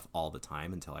and stuff all the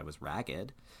time until I was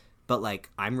ragged. But, like,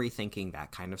 I'm rethinking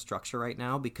that kind of structure right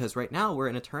now because right now we're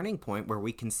in a turning point where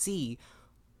we can see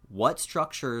what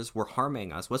structures were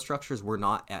harming us, what structures were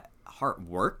not at heart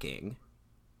working,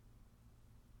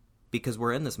 because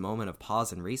we're in this moment of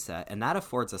pause and reset, and that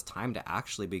affords us time to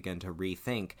actually begin to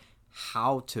rethink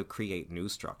how to create new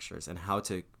structures and how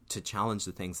to challenge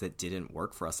the things that didn't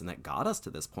work for us and that got us to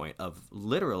this point of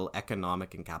literal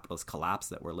economic and capitalist collapse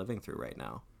that we're living through right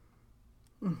now.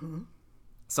 Mm-hmm.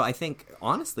 So I think,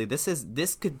 honestly,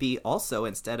 this could be also,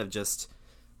 instead of just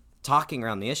talking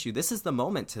around the issue, this is the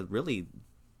moment to really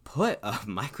put a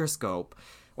microscope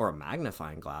or a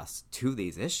magnifying glass to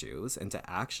these issues and to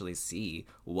actually see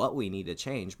what we need to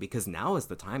change, because now is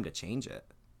the time to change it.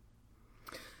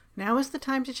 Now is the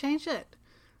time to change it.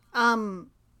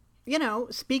 You know,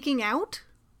 speaking out,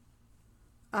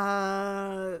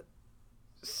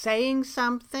 saying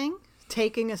something,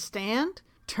 taking a stand,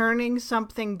 turning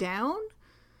something down,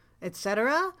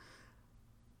 etc.,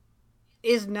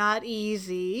 is not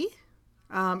easy.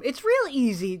 It's real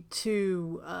easy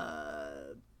to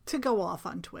go off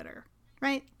on Twitter,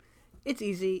 right? It's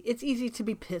easy. It's easy to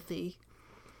be pithy.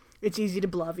 It's easy to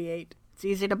bloviate. It's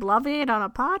easy to bloviate on a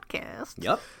podcast.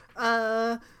 Yep.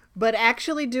 But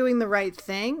actually doing the right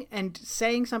thing and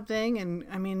saying something, and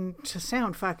I mean, to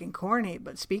sound fucking corny,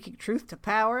 but speaking truth to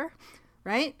power,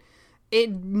 right?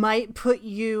 It might put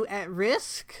you at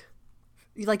risk.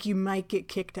 Like, you might get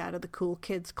kicked out of the cool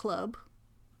kids club.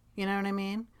 You know what I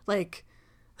mean? Like,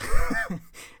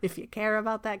 if you care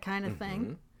about that kind of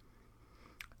thing,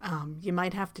 you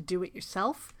might have to do it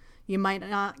yourself. You might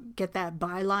not get that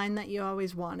byline that you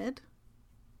always wanted.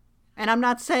 And I'm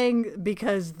not saying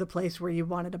because the place where you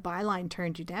wanted a byline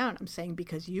turned you down. I'm saying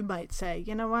because you might say,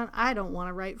 you know what? I don't want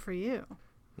to write for you.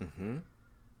 Mm-hmm.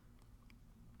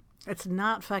 It's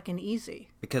not fucking easy.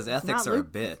 Because ethics are a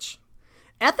bitch.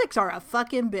 Ethics are a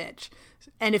fucking bitch.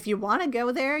 And if you want to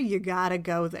go there, you gotta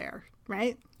go there,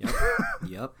 right? Yep.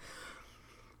 Yep.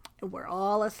 We're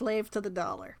all a slave to the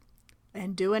dollar.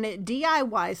 And doing it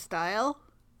DIY style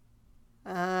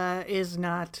is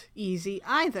not easy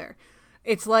either.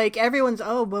 It's like everyone's,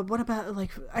 oh, but what about, like,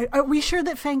 are we sure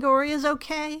that Fangoria is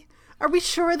okay? Are we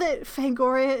sure that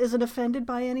Fangoria isn't offended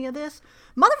by any of this?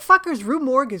 Motherfuckers, Rue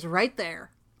Morgue is right there.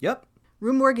 Yep.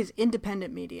 Rue Morgue is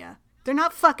independent media. They're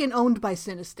not fucking owned by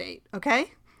Cinestate,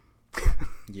 okay?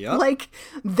 Yep. Like,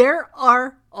 there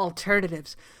are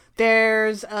alternatives.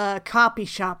 There's a copy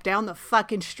shop down the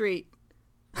fucking street.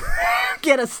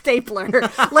 Get a stapler.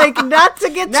 Like, not to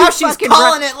get now too she's fucking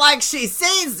calling it like she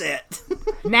sees it.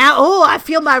 Now, I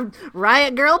feel my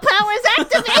riot girl powers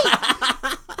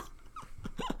activate.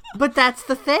 But that's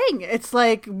the thing. It's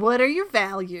like, what are your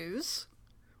values?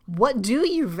 What do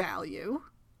you value?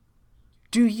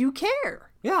 Do you care?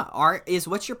 Yeah. Is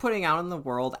what you're putting out in the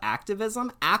world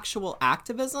activism, actual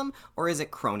activism, or is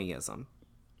it cronyism?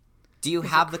 Do you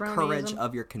have the courage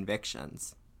of your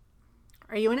convictions?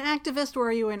 Are you an activist or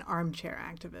are you an armchair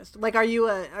activist? Like, are you,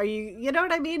 you know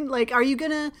what I mean? Like, are you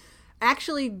going to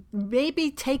actually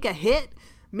maybe take a hit,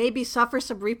 maybe suffer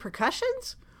some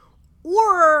repercussions?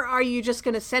 Or are you just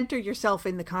going to center yourself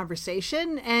in the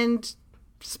conversation and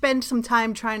spend some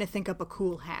time trying to think up a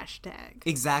cool hashtag?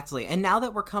 Exactly. And now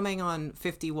that we're coming on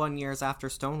 51 years after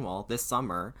Stonewall this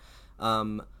summer,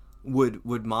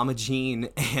 would Mama Jean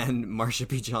and Marsha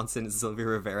P. Johnson and Sylvia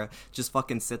Rivera just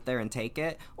fucking sit there and take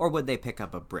it? Or would they pick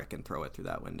up a brick and throw it through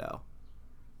that window?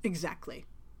 Exactly.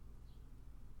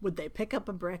 Would they pick up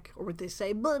a brick, or would they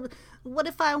say, but what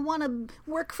if I want to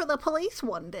work for the police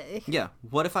one day? Yeah.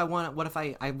 What if I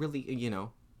really,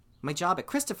 my job at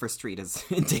Christopher Street is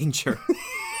in danger?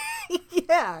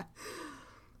 Yeah.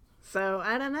 So,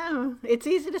 I don't know. It's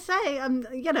easy to say,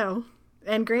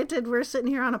 and granted, we're sitting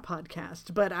here on a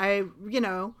podcast, but I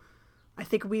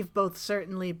think we've both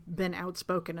certainly been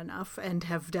outspoken enough and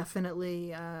have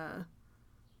definitely, I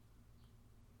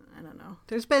don't know.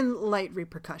 There's been light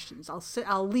repercussions.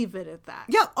 I'll leave it at that.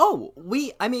 Yeah. Oh,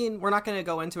 we're not going to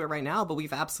go into it right now, but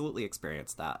we've absolutely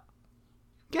experienced that.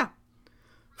 Yeah.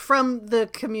 From the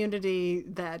community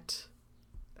that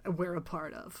we're a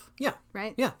part of. Yeah.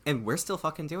 Right? Yeah. And we're still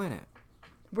fucking doing it.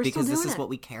 Because this is what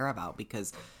we care about.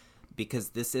 Because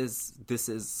this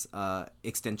is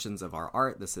extensions of our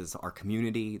art. This is our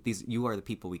community. You are the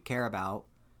people we care about.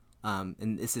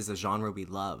 And this is a genre we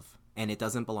love. And it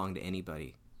doesn't belong to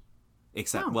anybody.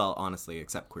 Except, well, honestly,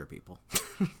 except queer people.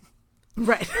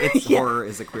 Right. Horror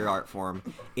is a queer art form.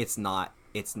 It's not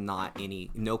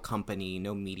no company,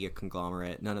 no media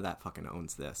conglomerate, none of that fucking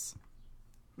owns this.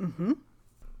 Mm-hmm.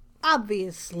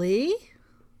 Obviously,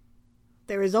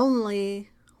 there is only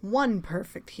one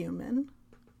perfect human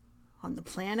on the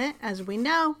planet, as we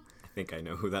know. I think I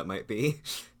know who that might be.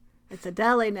 It's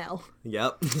Adele Nell.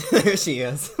 Yep. There she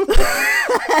is.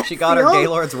 She got her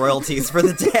Gaylord's royalties for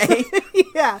the day.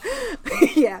 Yeah.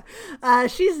 Yeah.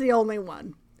 She's the only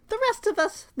one. The rest of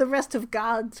us, the rest of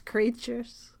God's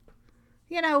creatures,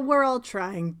 we're all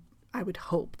trying, I would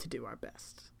hope, to do our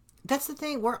best. That's the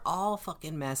thing. We're all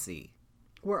fucking messy.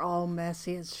 We're all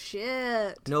messy as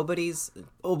shit. Nobody's...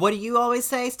 What do you always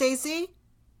say, Stacey?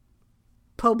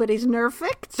 Pobody's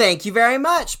nerfect. Thank you very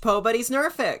much. Pobody's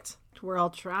nerfect. We're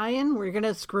all trying. We're going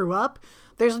to screw up.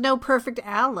 There's no perfect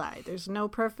ally. There's no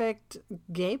perfect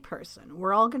gay person.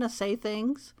 We're all going to say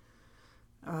things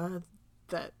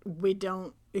that we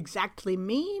don't exactly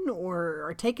mean or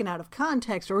are taken out of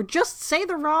context or just say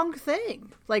the wrong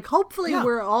thing. Like, hopefully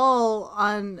we're all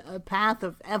on a path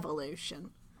of evolution,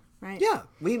 right? Yeah.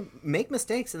 We make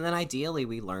mistakes and then ideally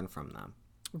we learn from them.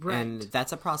 Right. And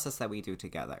that's a process that we do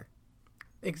together.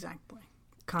 Exactly.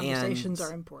 Conversations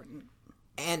are important.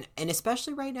 And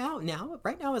especially right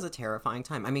now is a terrifying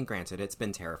time. I mean, granted, it's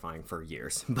been terrifying for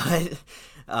years, but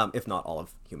if not all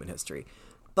of human history.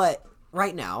 But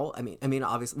right now, I mean,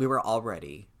 obviously, we were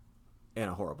already in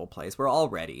a horrible place. We're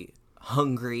already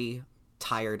hungry,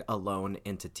 tired, alone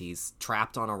entities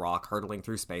trapped on a rock, hurtling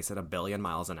through space at 1 billion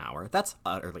miles an hour. That's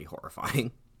utterly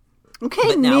horrifying.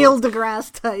 Okay, Neil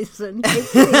deGrasse Tyson.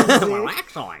 Well,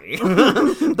 actually.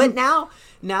 But now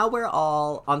we're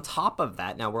all on top of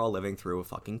that. Now we're all living through a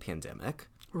fucking pandemic.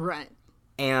 Right.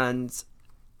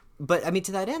 But I mean,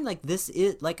 to that end, like, this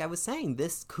is, like I was saying,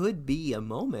 this could be a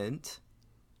moment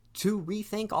to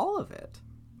rethink all of it.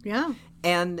 Yeah.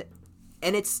 And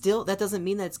it's still, that doesn't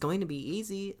mean that it's going to be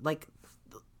easy. Like,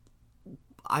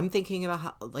 I'm thinking about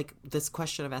how, like, this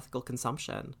question of ethical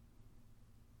consumption.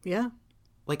 Yeah.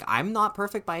 Like, I'm not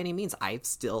perfect by any means. I've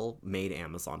still made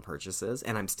Amazon purchases,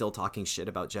 and I'm still talking shit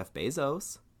about Jeff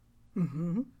Bezos.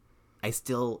 Mm-hmm. I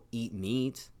still eat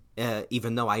meat,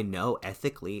 even though I know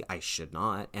ethically I should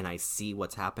not, and I see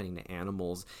what's happening to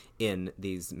animals in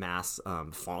these mass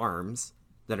farms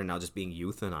that are now just being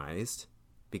euthanized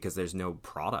because there's no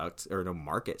product or no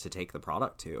market to take the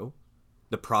product to.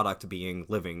 The product being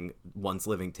once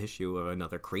living tissue of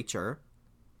another creature.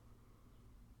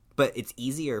 But it's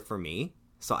easier for me.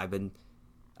 So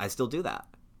I still do that.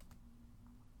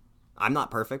 I'm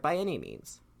not perfect by any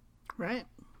means. Right.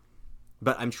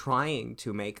 But I'm trying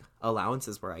to make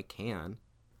allowances where I can.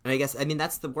 And I guess, I mean,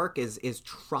 that's the work is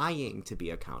trying to be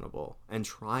accountable and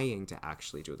trying to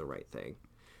actually do the right thing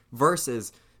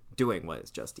versus doing what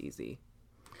is just easy.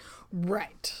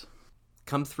 Right.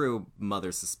 Come through,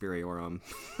 Mother Suspiriorum.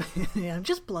 Yeah,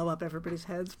 just blow up everybody's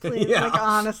heads, please. Yeah.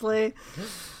 Like,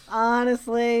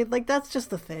 honestly, like, that's just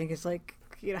the thing. It's like,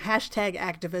 hashtag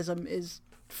activism is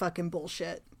fucking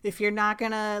bullshit. If you're not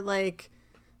gonna, like,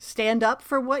 stand up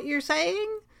for what you're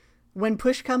saying, when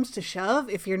push comes to shove,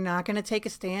 if you're not gonna take a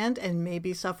stand and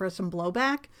maybe suffer some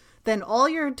blowback, then all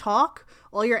your talk,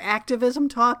 all your activism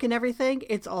talk and everything,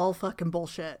 it's all fucking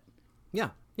bullshit. Yeah,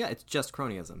 it's just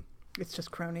cronyism. It's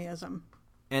just cronyism.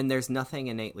 And there's nothing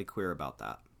innately queer about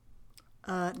that.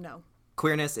 No.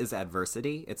 Queerness is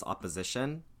adversity, it's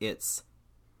opposition, it's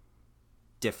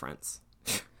difference.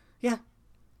 Yeah.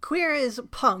 Queer is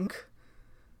punk.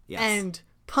 Yes. And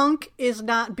punk is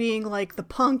not being like the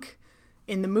punk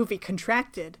in the movie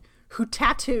Contracted, who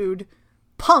tattooed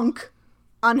punk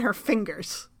on her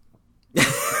fingers.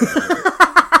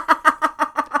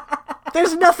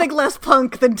 There's nothing less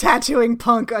punk than tattooing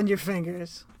punk on your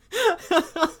fingers.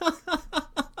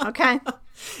 Okay.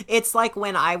 It's like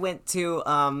when I went to,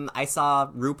 I saw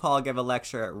RuPaul give a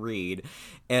lecture at Reed,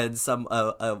 and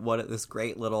this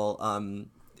great little,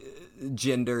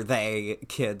 gender they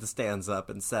kid stands up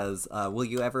and says, will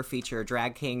you ever feature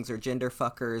drag kings or gender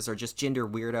fuckers or just gender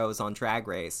weirdos on Drag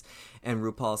Race? And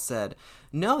RuPaul said,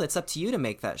 no, it's up to you to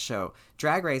make that show.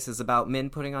 Drag Race is about men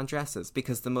putting on dresses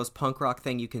because the most punk rock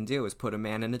thing you can do is put a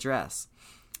man in a dress.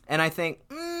 And I think,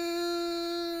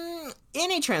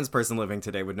 any trans person living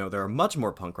today would know there are much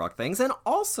more punk rock things. And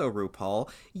also, RuPaul,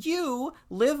 you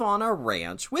live on a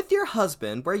ranch with your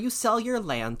husband where you sell your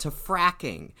land to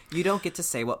fracking. You don't get to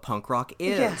say what punk rock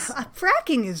is. Yes,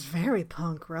 fracking is very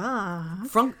punk rock.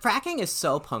 Fracking is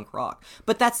so punk rock.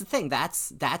 But that's the thing.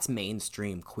 That's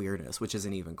mainstream queerness, which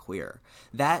isn't even queer.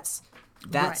 That's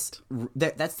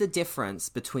the difference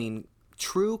between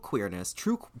true queerness,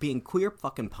 being queer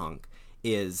fucking punk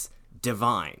is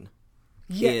divine.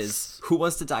 Yes. Is Who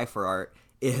Wants to Die for Art,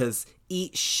 is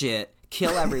eat shit,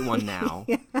 kill everyone now.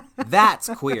 That's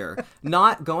queer.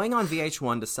 Not going on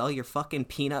VH1 to sell your fucking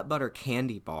peanut butter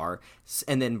candy bar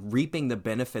and then reaping the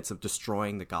benefits of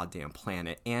destroying the goddamn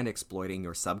planet and exploiting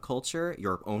your subculture,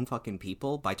 your own fucking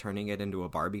people, by turning it into a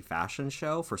Barbie fashion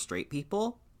show for straight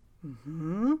people.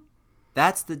 Mm-hmm.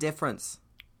 That's the difference.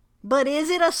 But is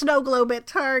it a snow globe at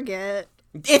Target?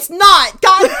 It's not!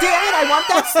 God damn it, I want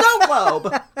that snow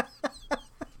globe!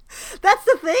 That's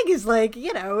the thing, is like,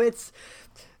 you know, it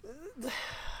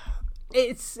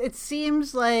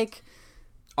seems like...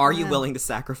 Are you willing to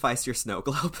sacrifice your snow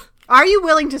globe? Are you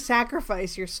willing to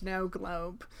sacrifice your snow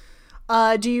globe?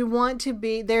 Do you want to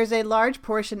be... There's a large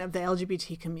portion of the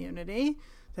LGBT community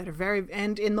that are very...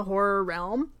 And in the horror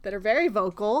realm, that are very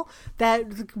vocal,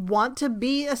 that want to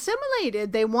be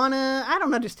assimilated. They want to... I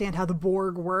don't understand how the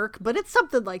Borg work, but it's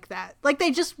something like that. Like,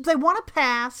 they want to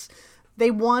pass...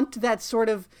 They want that sort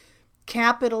of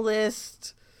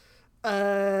capitalist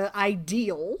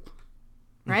ideal,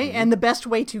 right? Mm-hmm. And the best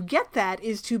way to get that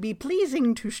is to be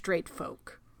pleasing to straight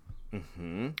folk.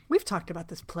 Mm-hmm. We've talked about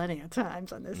this plenty of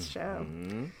times on this show.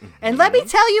 Mm-hmm. And let me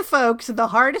tell you, folks, the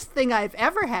hardest thing I've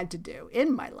ever had to do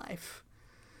in my life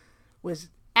was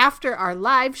after our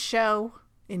live show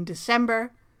in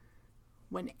December,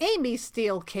 when Amy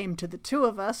Steele came to the two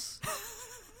of us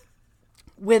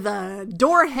with a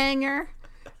door hanger,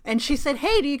 and she said,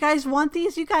 hey, do you guys want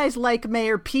these? You guys like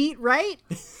Mayor Pete, right?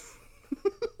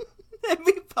 And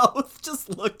we both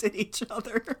just looked at each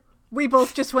other. We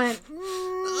both just went, no.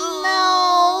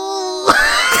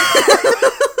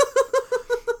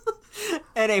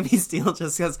 And Amy Steele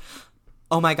just goes,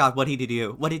 oh my God, what did he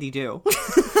do? What did he do?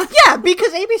 Yeah,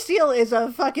 because Amy Steele is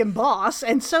a fucking boss,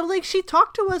 and so, like, she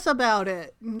talked to us about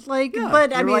it. Like, yeah,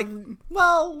 but I mean... like,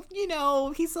 well, you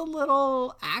know, he's a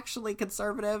little actually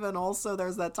conservative, and also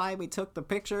there's that time he took the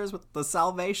pictures with the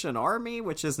Salvation Army,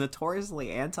 which is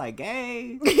notoriously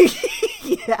anti-gay.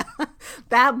 Yeah,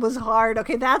 that was hard.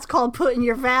 Okay, that's called putting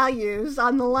your values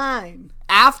on the line.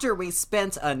 After we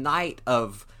spent a night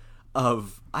of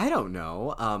I don't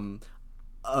know,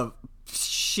 of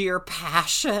sheer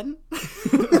passion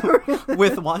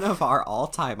with one of our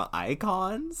all-time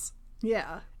icons.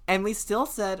 Yeah. And we still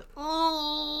said,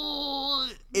 oh,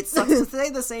 it sucks to say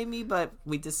this, Amy, but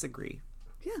we disagree.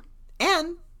 Yeah.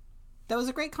 And that was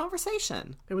a great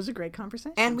conversation. It was a great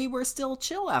conversation. And we were still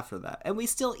chill after that. And we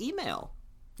still email.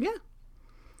 Yeah.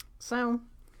 So,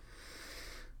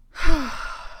 I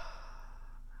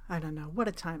don't know. What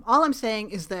a time. All I'm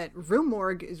saying is that Rue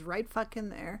Morgue is right fucking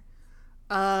there.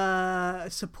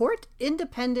 Support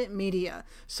independent media.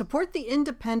 Support the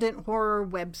independent horror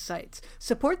websites.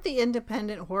 Support the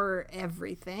independent horror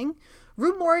everything.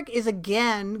 Rue Morgue is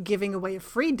again giving away a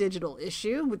free digital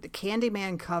issue with the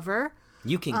Candyman cover.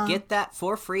 You can get that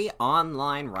for free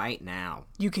online right now.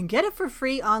 You can get it for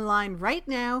free online right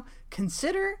now.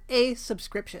 Consider a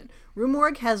subscription. Rue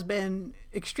Morgue has been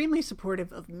extremely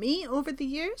supportive of me over the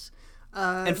years.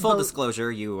 And full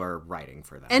disclosure, you are writing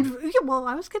for them. And, yeah, well,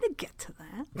 I was going to get to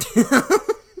that.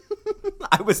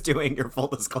 I was doing your full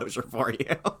disclosure for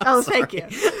you. Oh, thank you.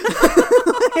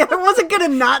 I wasn't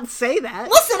going to not say that.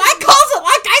 Listen, I calls it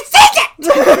like I think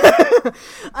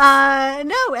it!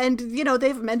 No, and, you know,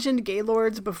 they've mentioned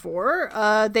Gaylords before.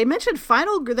 They mentioned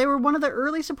they were one of the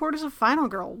early supporters of Final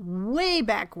Girl way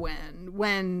back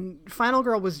when Final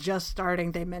Girl was just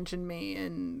starting. They mentioned me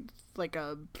in... like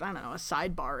a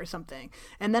sidebar or something.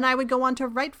 And then I would go on to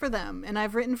write for them. And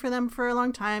I've written for them for a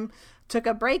long time. Took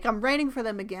a break. I'm writing for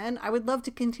them again. I would love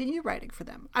to continue writing for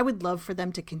them. I would love for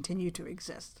them to continue to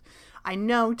exist. I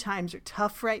know times are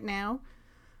tough right now,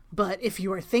 But if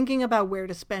you are thinking about where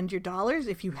to spend your dollars,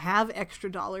 if you have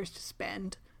extra dollars to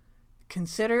spend,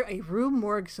 consider a Rue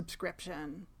Morgue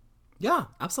subscription. Yeah,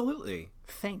 absolutely.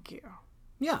 Thank you.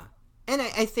 Yeah. And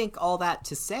I think all that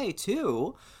to say,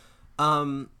 too,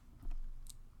 that's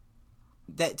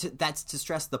to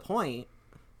stress the point.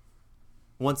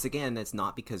 Once again, it's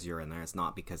not because you're in there. It's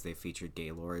not because they featured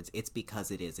Gaylords. It's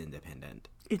because it is independent.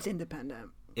 It's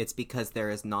independent. It's because there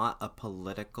is not a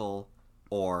political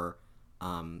or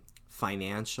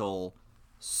financial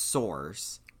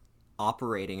source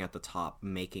operating at the top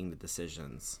making the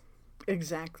decisions.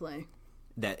 Exactly.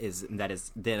 That is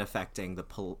then affecting the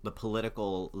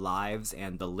political lives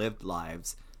and the lived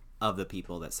lives of the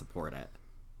people that support it.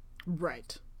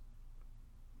 Right.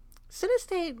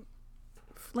 Cinestate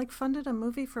funded a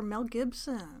movie for Mel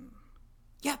Gibson.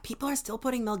 Yeah, people are still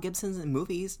putting Mel Gibson in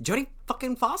movies. Jodie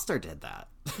fucking Foster did that.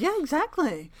 Yeah,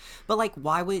 exactly. But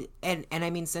why would and I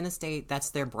mean Cinestate, that's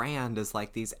their brand, is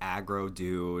these aggro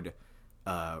dude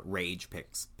rage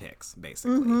picks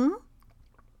basically. Mm-hmm.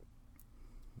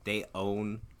 They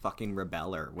own fucking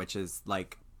Rebeller, which is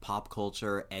pop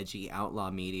culture, edgy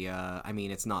outlaw media. I mean,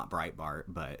 it's not Breitbart,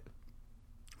 but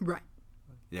right.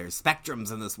 There's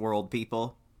spectrums in this world,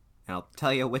 people. And I'll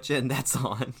tell you which end that's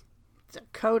on. It's a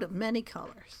coat of many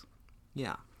colors.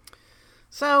 Yeah.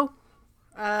 So,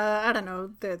 I don't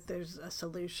know that there's a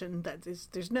solution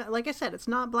there's no, like I said, it's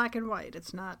not black and white.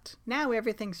 It's not, now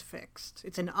everything's fixed.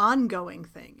 It's an ongoing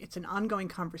thing. It's an ongoing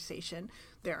conversation.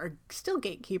 There are still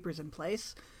gatekeepers in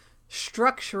place.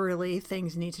 Structurally,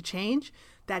 things need to change.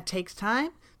 That takes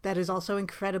time. That is also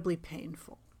incredibly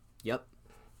painful. Yep.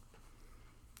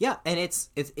 Yeah, and it's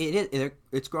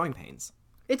growing pains.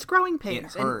 It's growing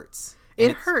pains. It hurts.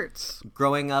 It hurts.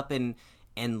 Growing up and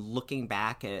looking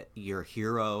back at your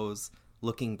heroes,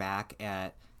 looking back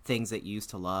at things that you used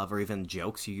to love, or even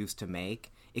jokes you used to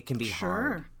make, it can be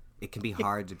hard. It can be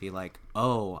hard to be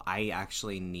oh, I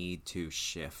actually need to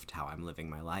shift how I'm living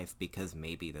my life because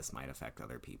maybe this might affect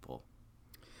other people.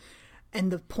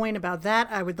 And the point about that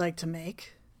I would like to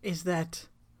make is that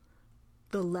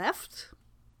the left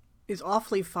is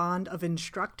awfully fond of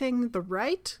instructing the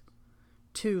right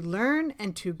to learn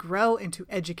and to grow and to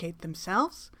educate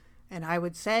themselves. And I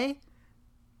would say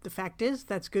the fact is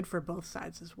that's good for both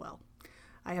sides as well.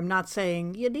 I am not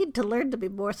saying you need to learn to be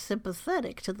more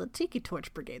sympathetic to the Tiki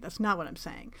Torch Brigade. That's not what I'm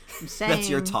saying. I'm saying that's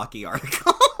your talkie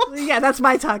article. Yeah, that's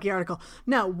my talkie article.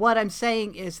 No, what I'm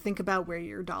saying is think about where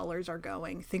your dollars are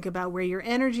going. Think about where your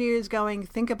energy is going.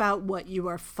 Think about what you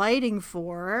are fighting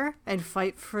for and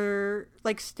fight for,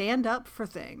 stand up for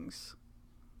things.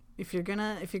 If you're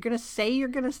gonna say you're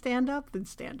gonna stand up, then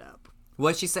stand up.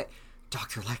 What'd she say?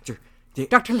 Dr. Lecter.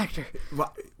 Dr. Lecter.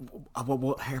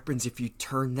 What happens if you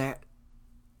turn that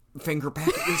finger back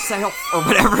at yourself? Or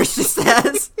whatever she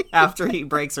says after he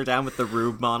breaks her down with the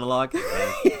Rube monologue.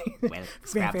 Well,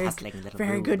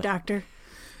 very good, doctor.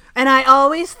 And I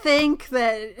always think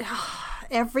that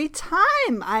every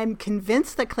time I'm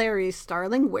convinced that Clarice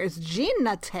Starling wears Jean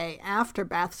Naté after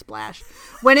Bath Splash,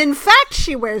 when in fact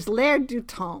she wears Laird du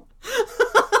Temps.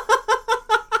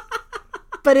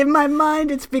 But in my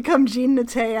mind, it's become Jean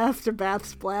Naté after Bath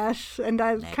Splash, and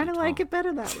I kind of like it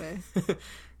better that way. Yes,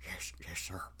 sir.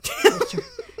 Yes, sir.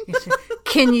 Yes, sir.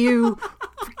 Can you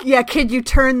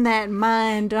turn that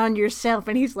mind on yourself?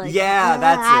 And he's like, yeah,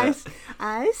 that's it.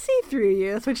 I see through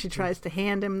you. That's when she tries to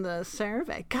hand him the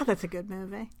survey. God, that's a good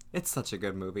movie. It's such a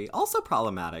good movie. Also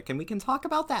problematic, and we can talk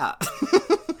about that.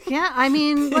 Yeah, I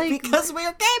mean, because we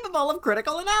are capable of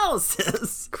critical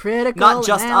analysis. Not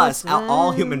just analysis. us.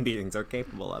 All human beings are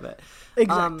capable of it.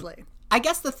 Exactly. I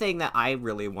guess the thing that I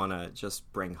really want to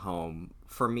just bring home,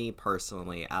 for me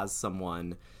personally, as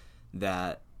someone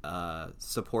that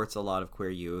supports a lot of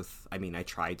queer youth, I mean, I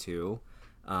try to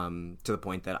the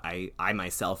point that I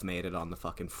myself made it on the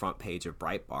fucking front page of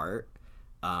Breitbart.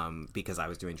 Because I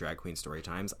was doing drag queen story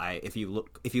times. If you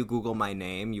Google my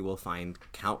name, you will find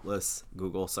countless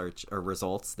Google search or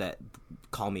results that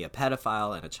call me a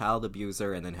pedophile and a child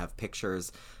abuser, and then have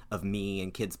pictures of me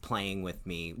and kids playing with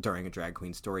me during a drag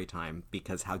queen story time.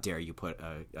 Because how dare you put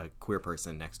a queer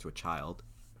person next to a child?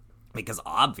 Because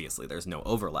obviously there's no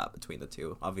overlap between the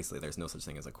two. Obviously there's no such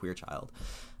thing as a queer child.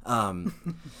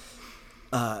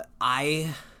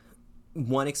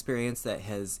 One experience that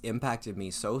has impacted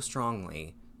me so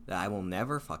strongly that I will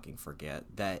never fucking forget,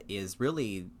 that is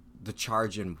really the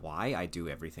charge in why I do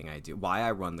everything I do, why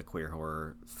I run the Queer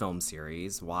Horror film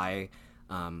series, why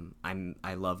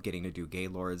I love getting to do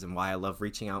Gaylords, and why I love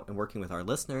reaching out and working with our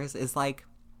listeners, is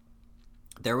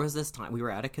there was this time we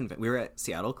were at we were at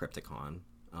Seattle Crypticon,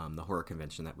 the horror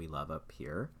convention that we love up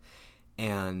here,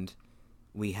 and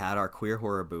we had our queer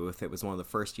horror booth. It was one of the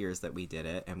first years that we did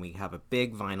it, and we have a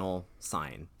big vinyl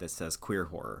sign that says queer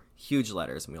horror, huge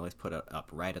letters, and we always put it up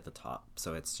right at the top,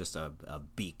 so it's just a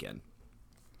beacon.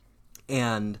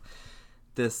 And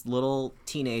this little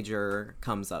teenager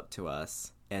comes up to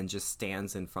us and just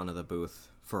stands in front of the booth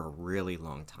for a really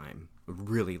long time,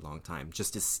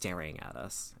 just is staring at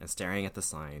us and staring at the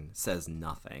sign, says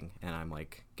nothing, and I'm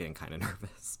like getting kind of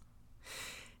nervous.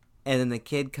 And then the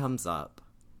kid comes up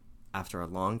after a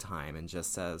long time and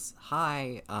just says,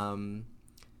 "Hi,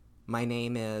 my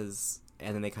name is,"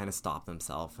 and then they kind of stop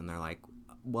themselves and they're like,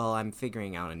 "Well, I'm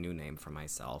figuring out a new name for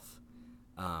myself.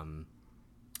 I'm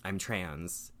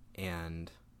trans,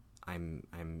 and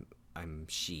I'm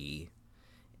she,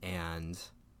 and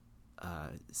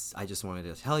I just wanted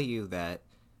to tell you that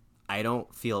I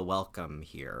don't feel welcome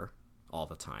here all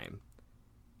the time,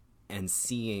 and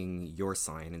seeing your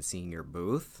sign and seeing your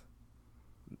booth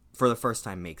for the first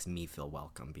time makes me feel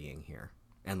welcome being here,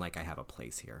 and like I have a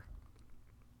place here."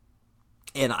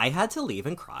 And I had to leave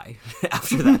and cry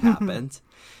after that happened.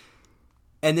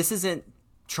 And this isn't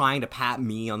trying to pat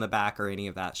me on the back or any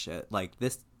of that shit. Like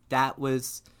that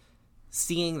was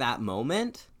seeing that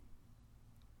moment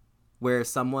where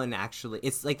someone actually,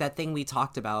 it's like that thing we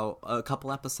talked about a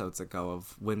couple episodes ago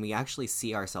of when we actually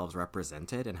see ourselves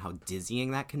represented and how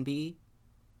dizzying that can be.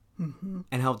 Mm-hmm.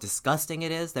 And how disgusting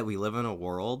it is that we live in a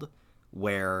world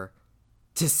where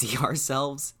to see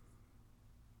ourselves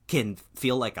can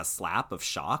feel like a slap of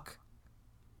shock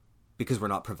because we're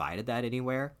not provided that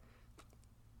anywhere.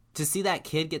 To see that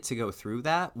kid get to go through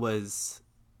that was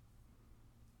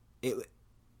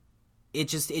it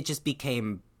just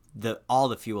became all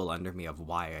the fuel under me of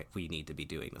why we need to be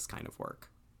doing this kind of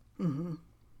work. Mm-hmm.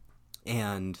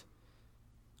 And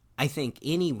I think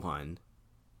anyone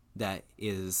that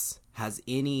has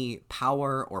any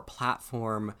power or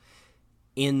platform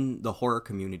in the horror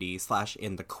community /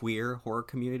 in the queer horror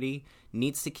community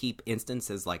needs to keep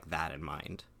instances like that in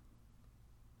mind.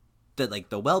 That like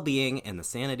the well-being and the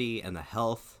sanity and the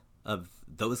health of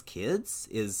those kids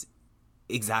is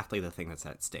exactly the thing that's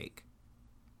at stake.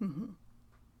 Mm-hmm.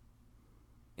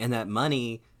 And that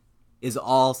money is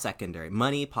all secondary.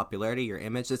 Money, popularity, your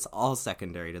image, it's all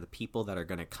secondary to the people that are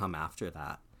going to come after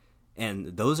that.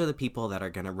 And those are the people that are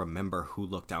going to remember who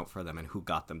looked out for them and who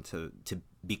got them to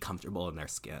be comfortable in their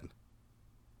skin.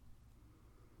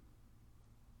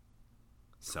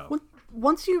 So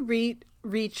once you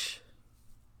reach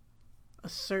a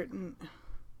certain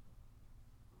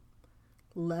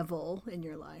level in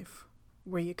your life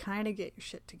where you kind of get your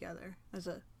shit together as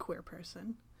a queer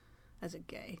person, as a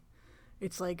gay,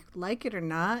 it's like it or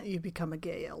not, you become a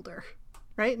gay elder,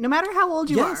 right? No matter how old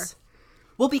you are.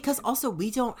 Well, because also we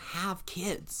don't have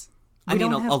kids. I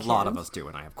mean, a lot of us do,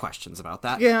 and I have questions about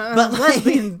that. Yeah, but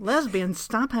lesbians,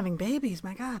 stop having babies,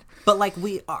 my God. But like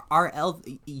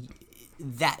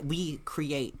that we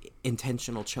create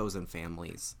intentional chosen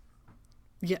families.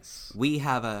 Yes. We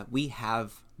have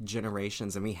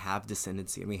generations, and we have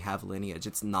descendancy, and we have lineage.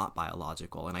 It's not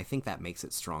biological, and I think that makes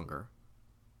it stronger.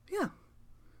 Yeah.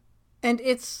 And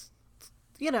it's,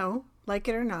 like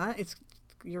it or not, it's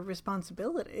your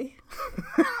responsibility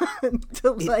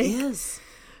to it is.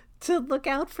 To look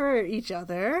out for each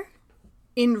other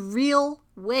in real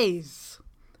ways.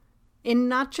 In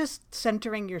not just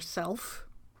centering yourself,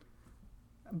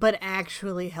 but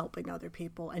actually helping other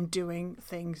people and doing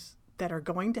things that are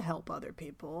going to help other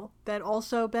people that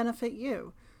also benefit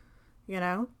you.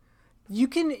 You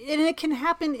can, and it can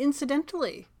happen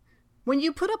incidentally. When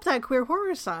you put up that queer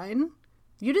horror sign,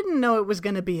 you didn't know it was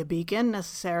going to be a beacon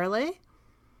necessarily.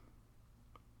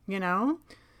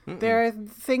 There are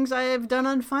things I have done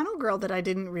on Final Girl that I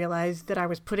didn't realize that I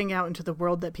was putting out into the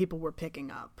world that people were picking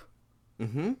up.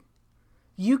 Mm-hmm.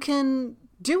 You can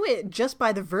do it just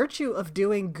by the virtue of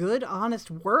doing good, honest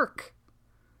work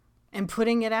and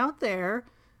putting it out there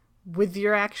with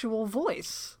your actual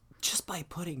voice. Just by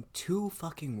putting 2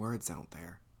 fucking words out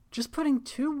there. Just putting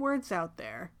 2 words out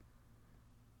there.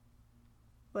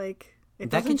 Like, it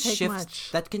doesn't take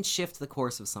much. That can shift the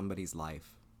course of somebody's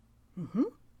life. Mm-hmm.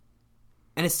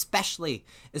 And especially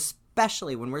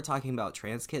when we're talking about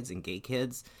trans kids and gay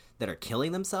kids that are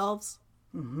killing themselves.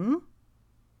 Mm-hmm.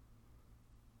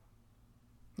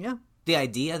 Yeah. The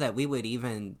idea that we would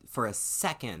even, for a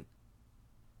second,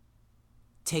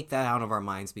 take that out of our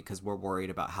minds because we're worried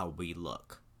about how we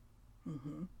look.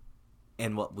 Mm-hmm.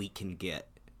 And what we can get.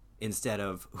 Instead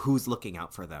of who's looking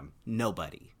out for them.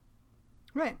 Nobody.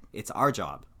 Right. It's our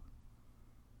job.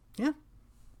 Yeah.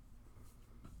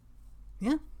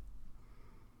 Yeah.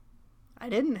 I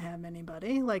didn't have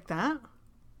anybody like that.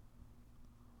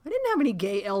 I didn't have any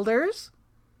gay elders.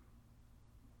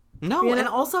 No, You know? and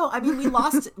also, I mean,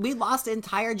 we lost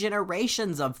entire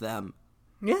generations of them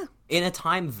Yeah. in a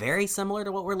time very similar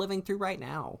to what we're living through right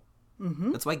now.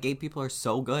 Mm-hmm. That's why gay people are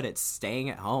so good at staying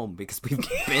at home, because we've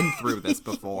been through this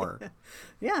before.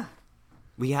 Yeah.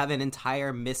 We have an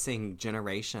entire missing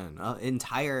generation.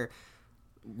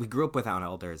 We grew up without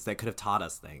elders that could have taught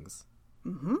us things.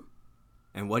 Mm-hmm.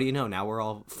 And what do you know? Now we're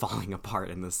all falling apart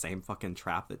in the same fucking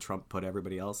trap that Trump put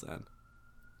everybody else in.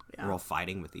 Yeah. We're all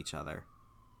fighting with each other.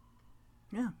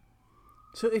 Yeah.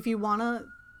 So if you want to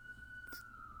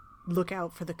look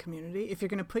out for the community, if you're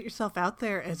going to put yourself out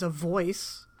there as a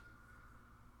voice,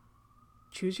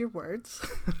 choose your words.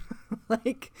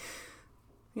 Like,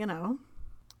 you know,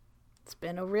 it's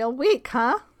been a real week,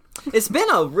 huh? It's been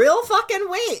a real fucking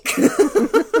week.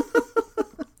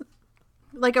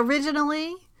 Like,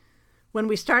 originally, when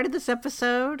we started this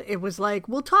episode, it was like,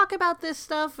 we'll talk about this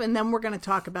stuff, and then we're going to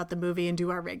talk about the movie and do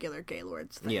our regular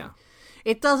Gaylords thing. Yeah.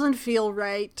 It doesn't feel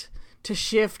right to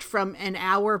shift from an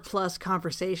hour-plus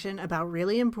conversation about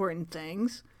really important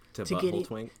things To get butthole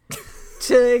twink.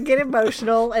 to get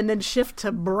emotional and then shift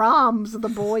to Brahms, the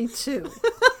boy, too.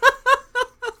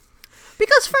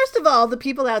 Because, first of all, the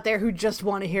people out there who just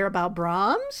want to hear about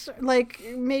Brahms, like,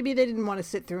 maybe they didn't want to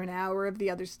sit through an hour of the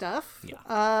other stuff. Yeah.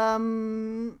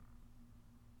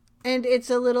 And it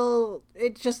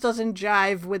just doesn't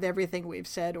jive with everything we've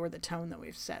said or the tone that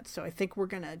we've set. So I think we're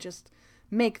going to just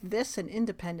make this an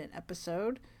independent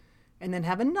episode and then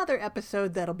have another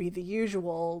episode that'll be the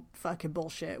usual fucking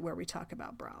bullshit where we talk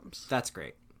about Brahms. That's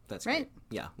great. That's Right? great.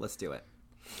 Yeah, let's do it.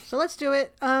 So let's do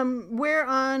it. We're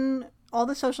on all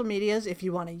the social medias if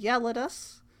you want to yell at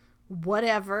us,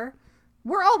 whatever.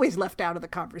 We're always left out of the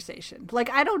conversation. Like,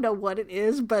 I don't know what it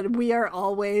is, but we are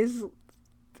always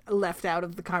left out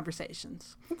of the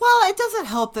conversations. Well, it doesn't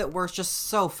help that we're just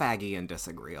so faggy and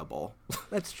disagreeable.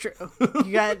 That's true.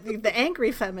 You got the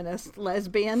angry feminist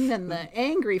lesbian and the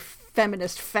angry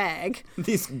feminist fag.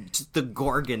 Just the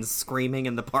Gorgons screaming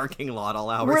in the parking lot all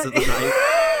hours of the night.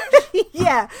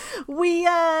 Yeah, we,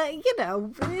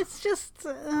 it's just,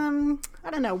 I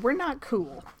don't know, we're not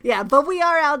cool. Yeah, but we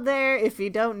are out there. If you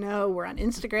don't know, we're on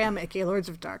Instagram at Gaylords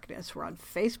of Darkness. We're on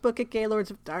Facebook at Gaylords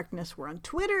of Darkness. We're on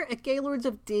Twitter at Gaylords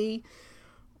of D.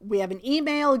 We have an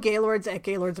email,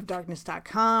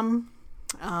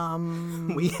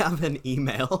 gaylords@gaylordsofdarkness.com. We have an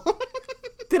email.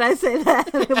 Did I say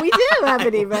that? We do have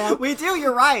an email. We do,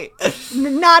 you're right.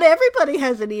 Not everybody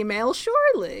has an email,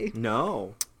 surely.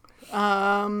 No.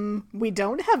 We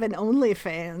don't have an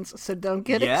OnlyFans, so don't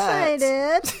get Yet.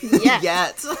 excited.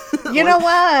 Yet. You know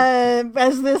what?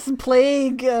 As this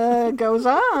plague goes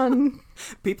on.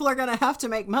 People are going to have to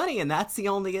make money, and that's the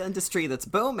only industry that's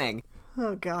booming.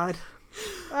 Oh, God.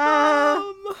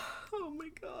 Oh my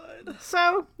God.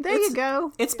 So, there you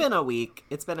go. It's been a week.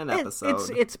 It's been an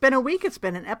episode. It's been a week. It's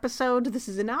been an episode. This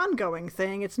is an ongoing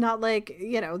thing. It's not like,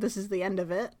 this is the end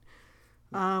of it.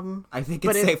 I think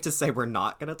it's safe to say we're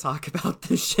not going to talk about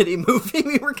the shitty movie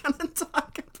we were going to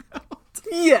talk about.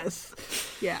 Yes.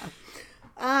 Yeah.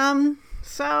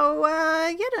 So,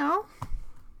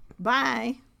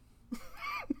 bye.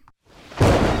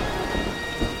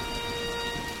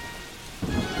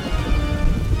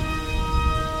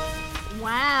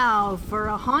 Wow, for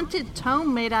a haunted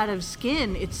tome made out of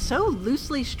skin, it's so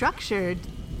loosely structured,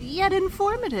 yet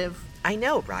informative. I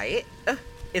know, right?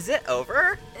 Is it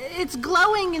over? It's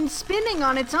glowing and spinning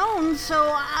on its own,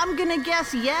 so I'm gonna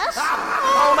guess yes?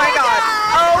 Oh my god!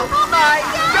 Oh my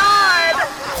god!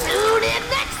 Tune in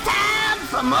next time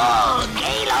for more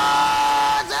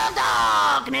Gaylords of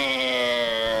Darkness!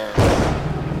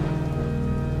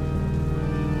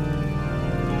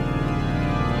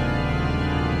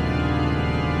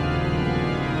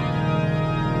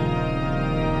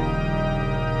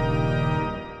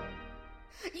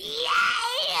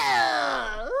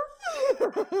 Yeah!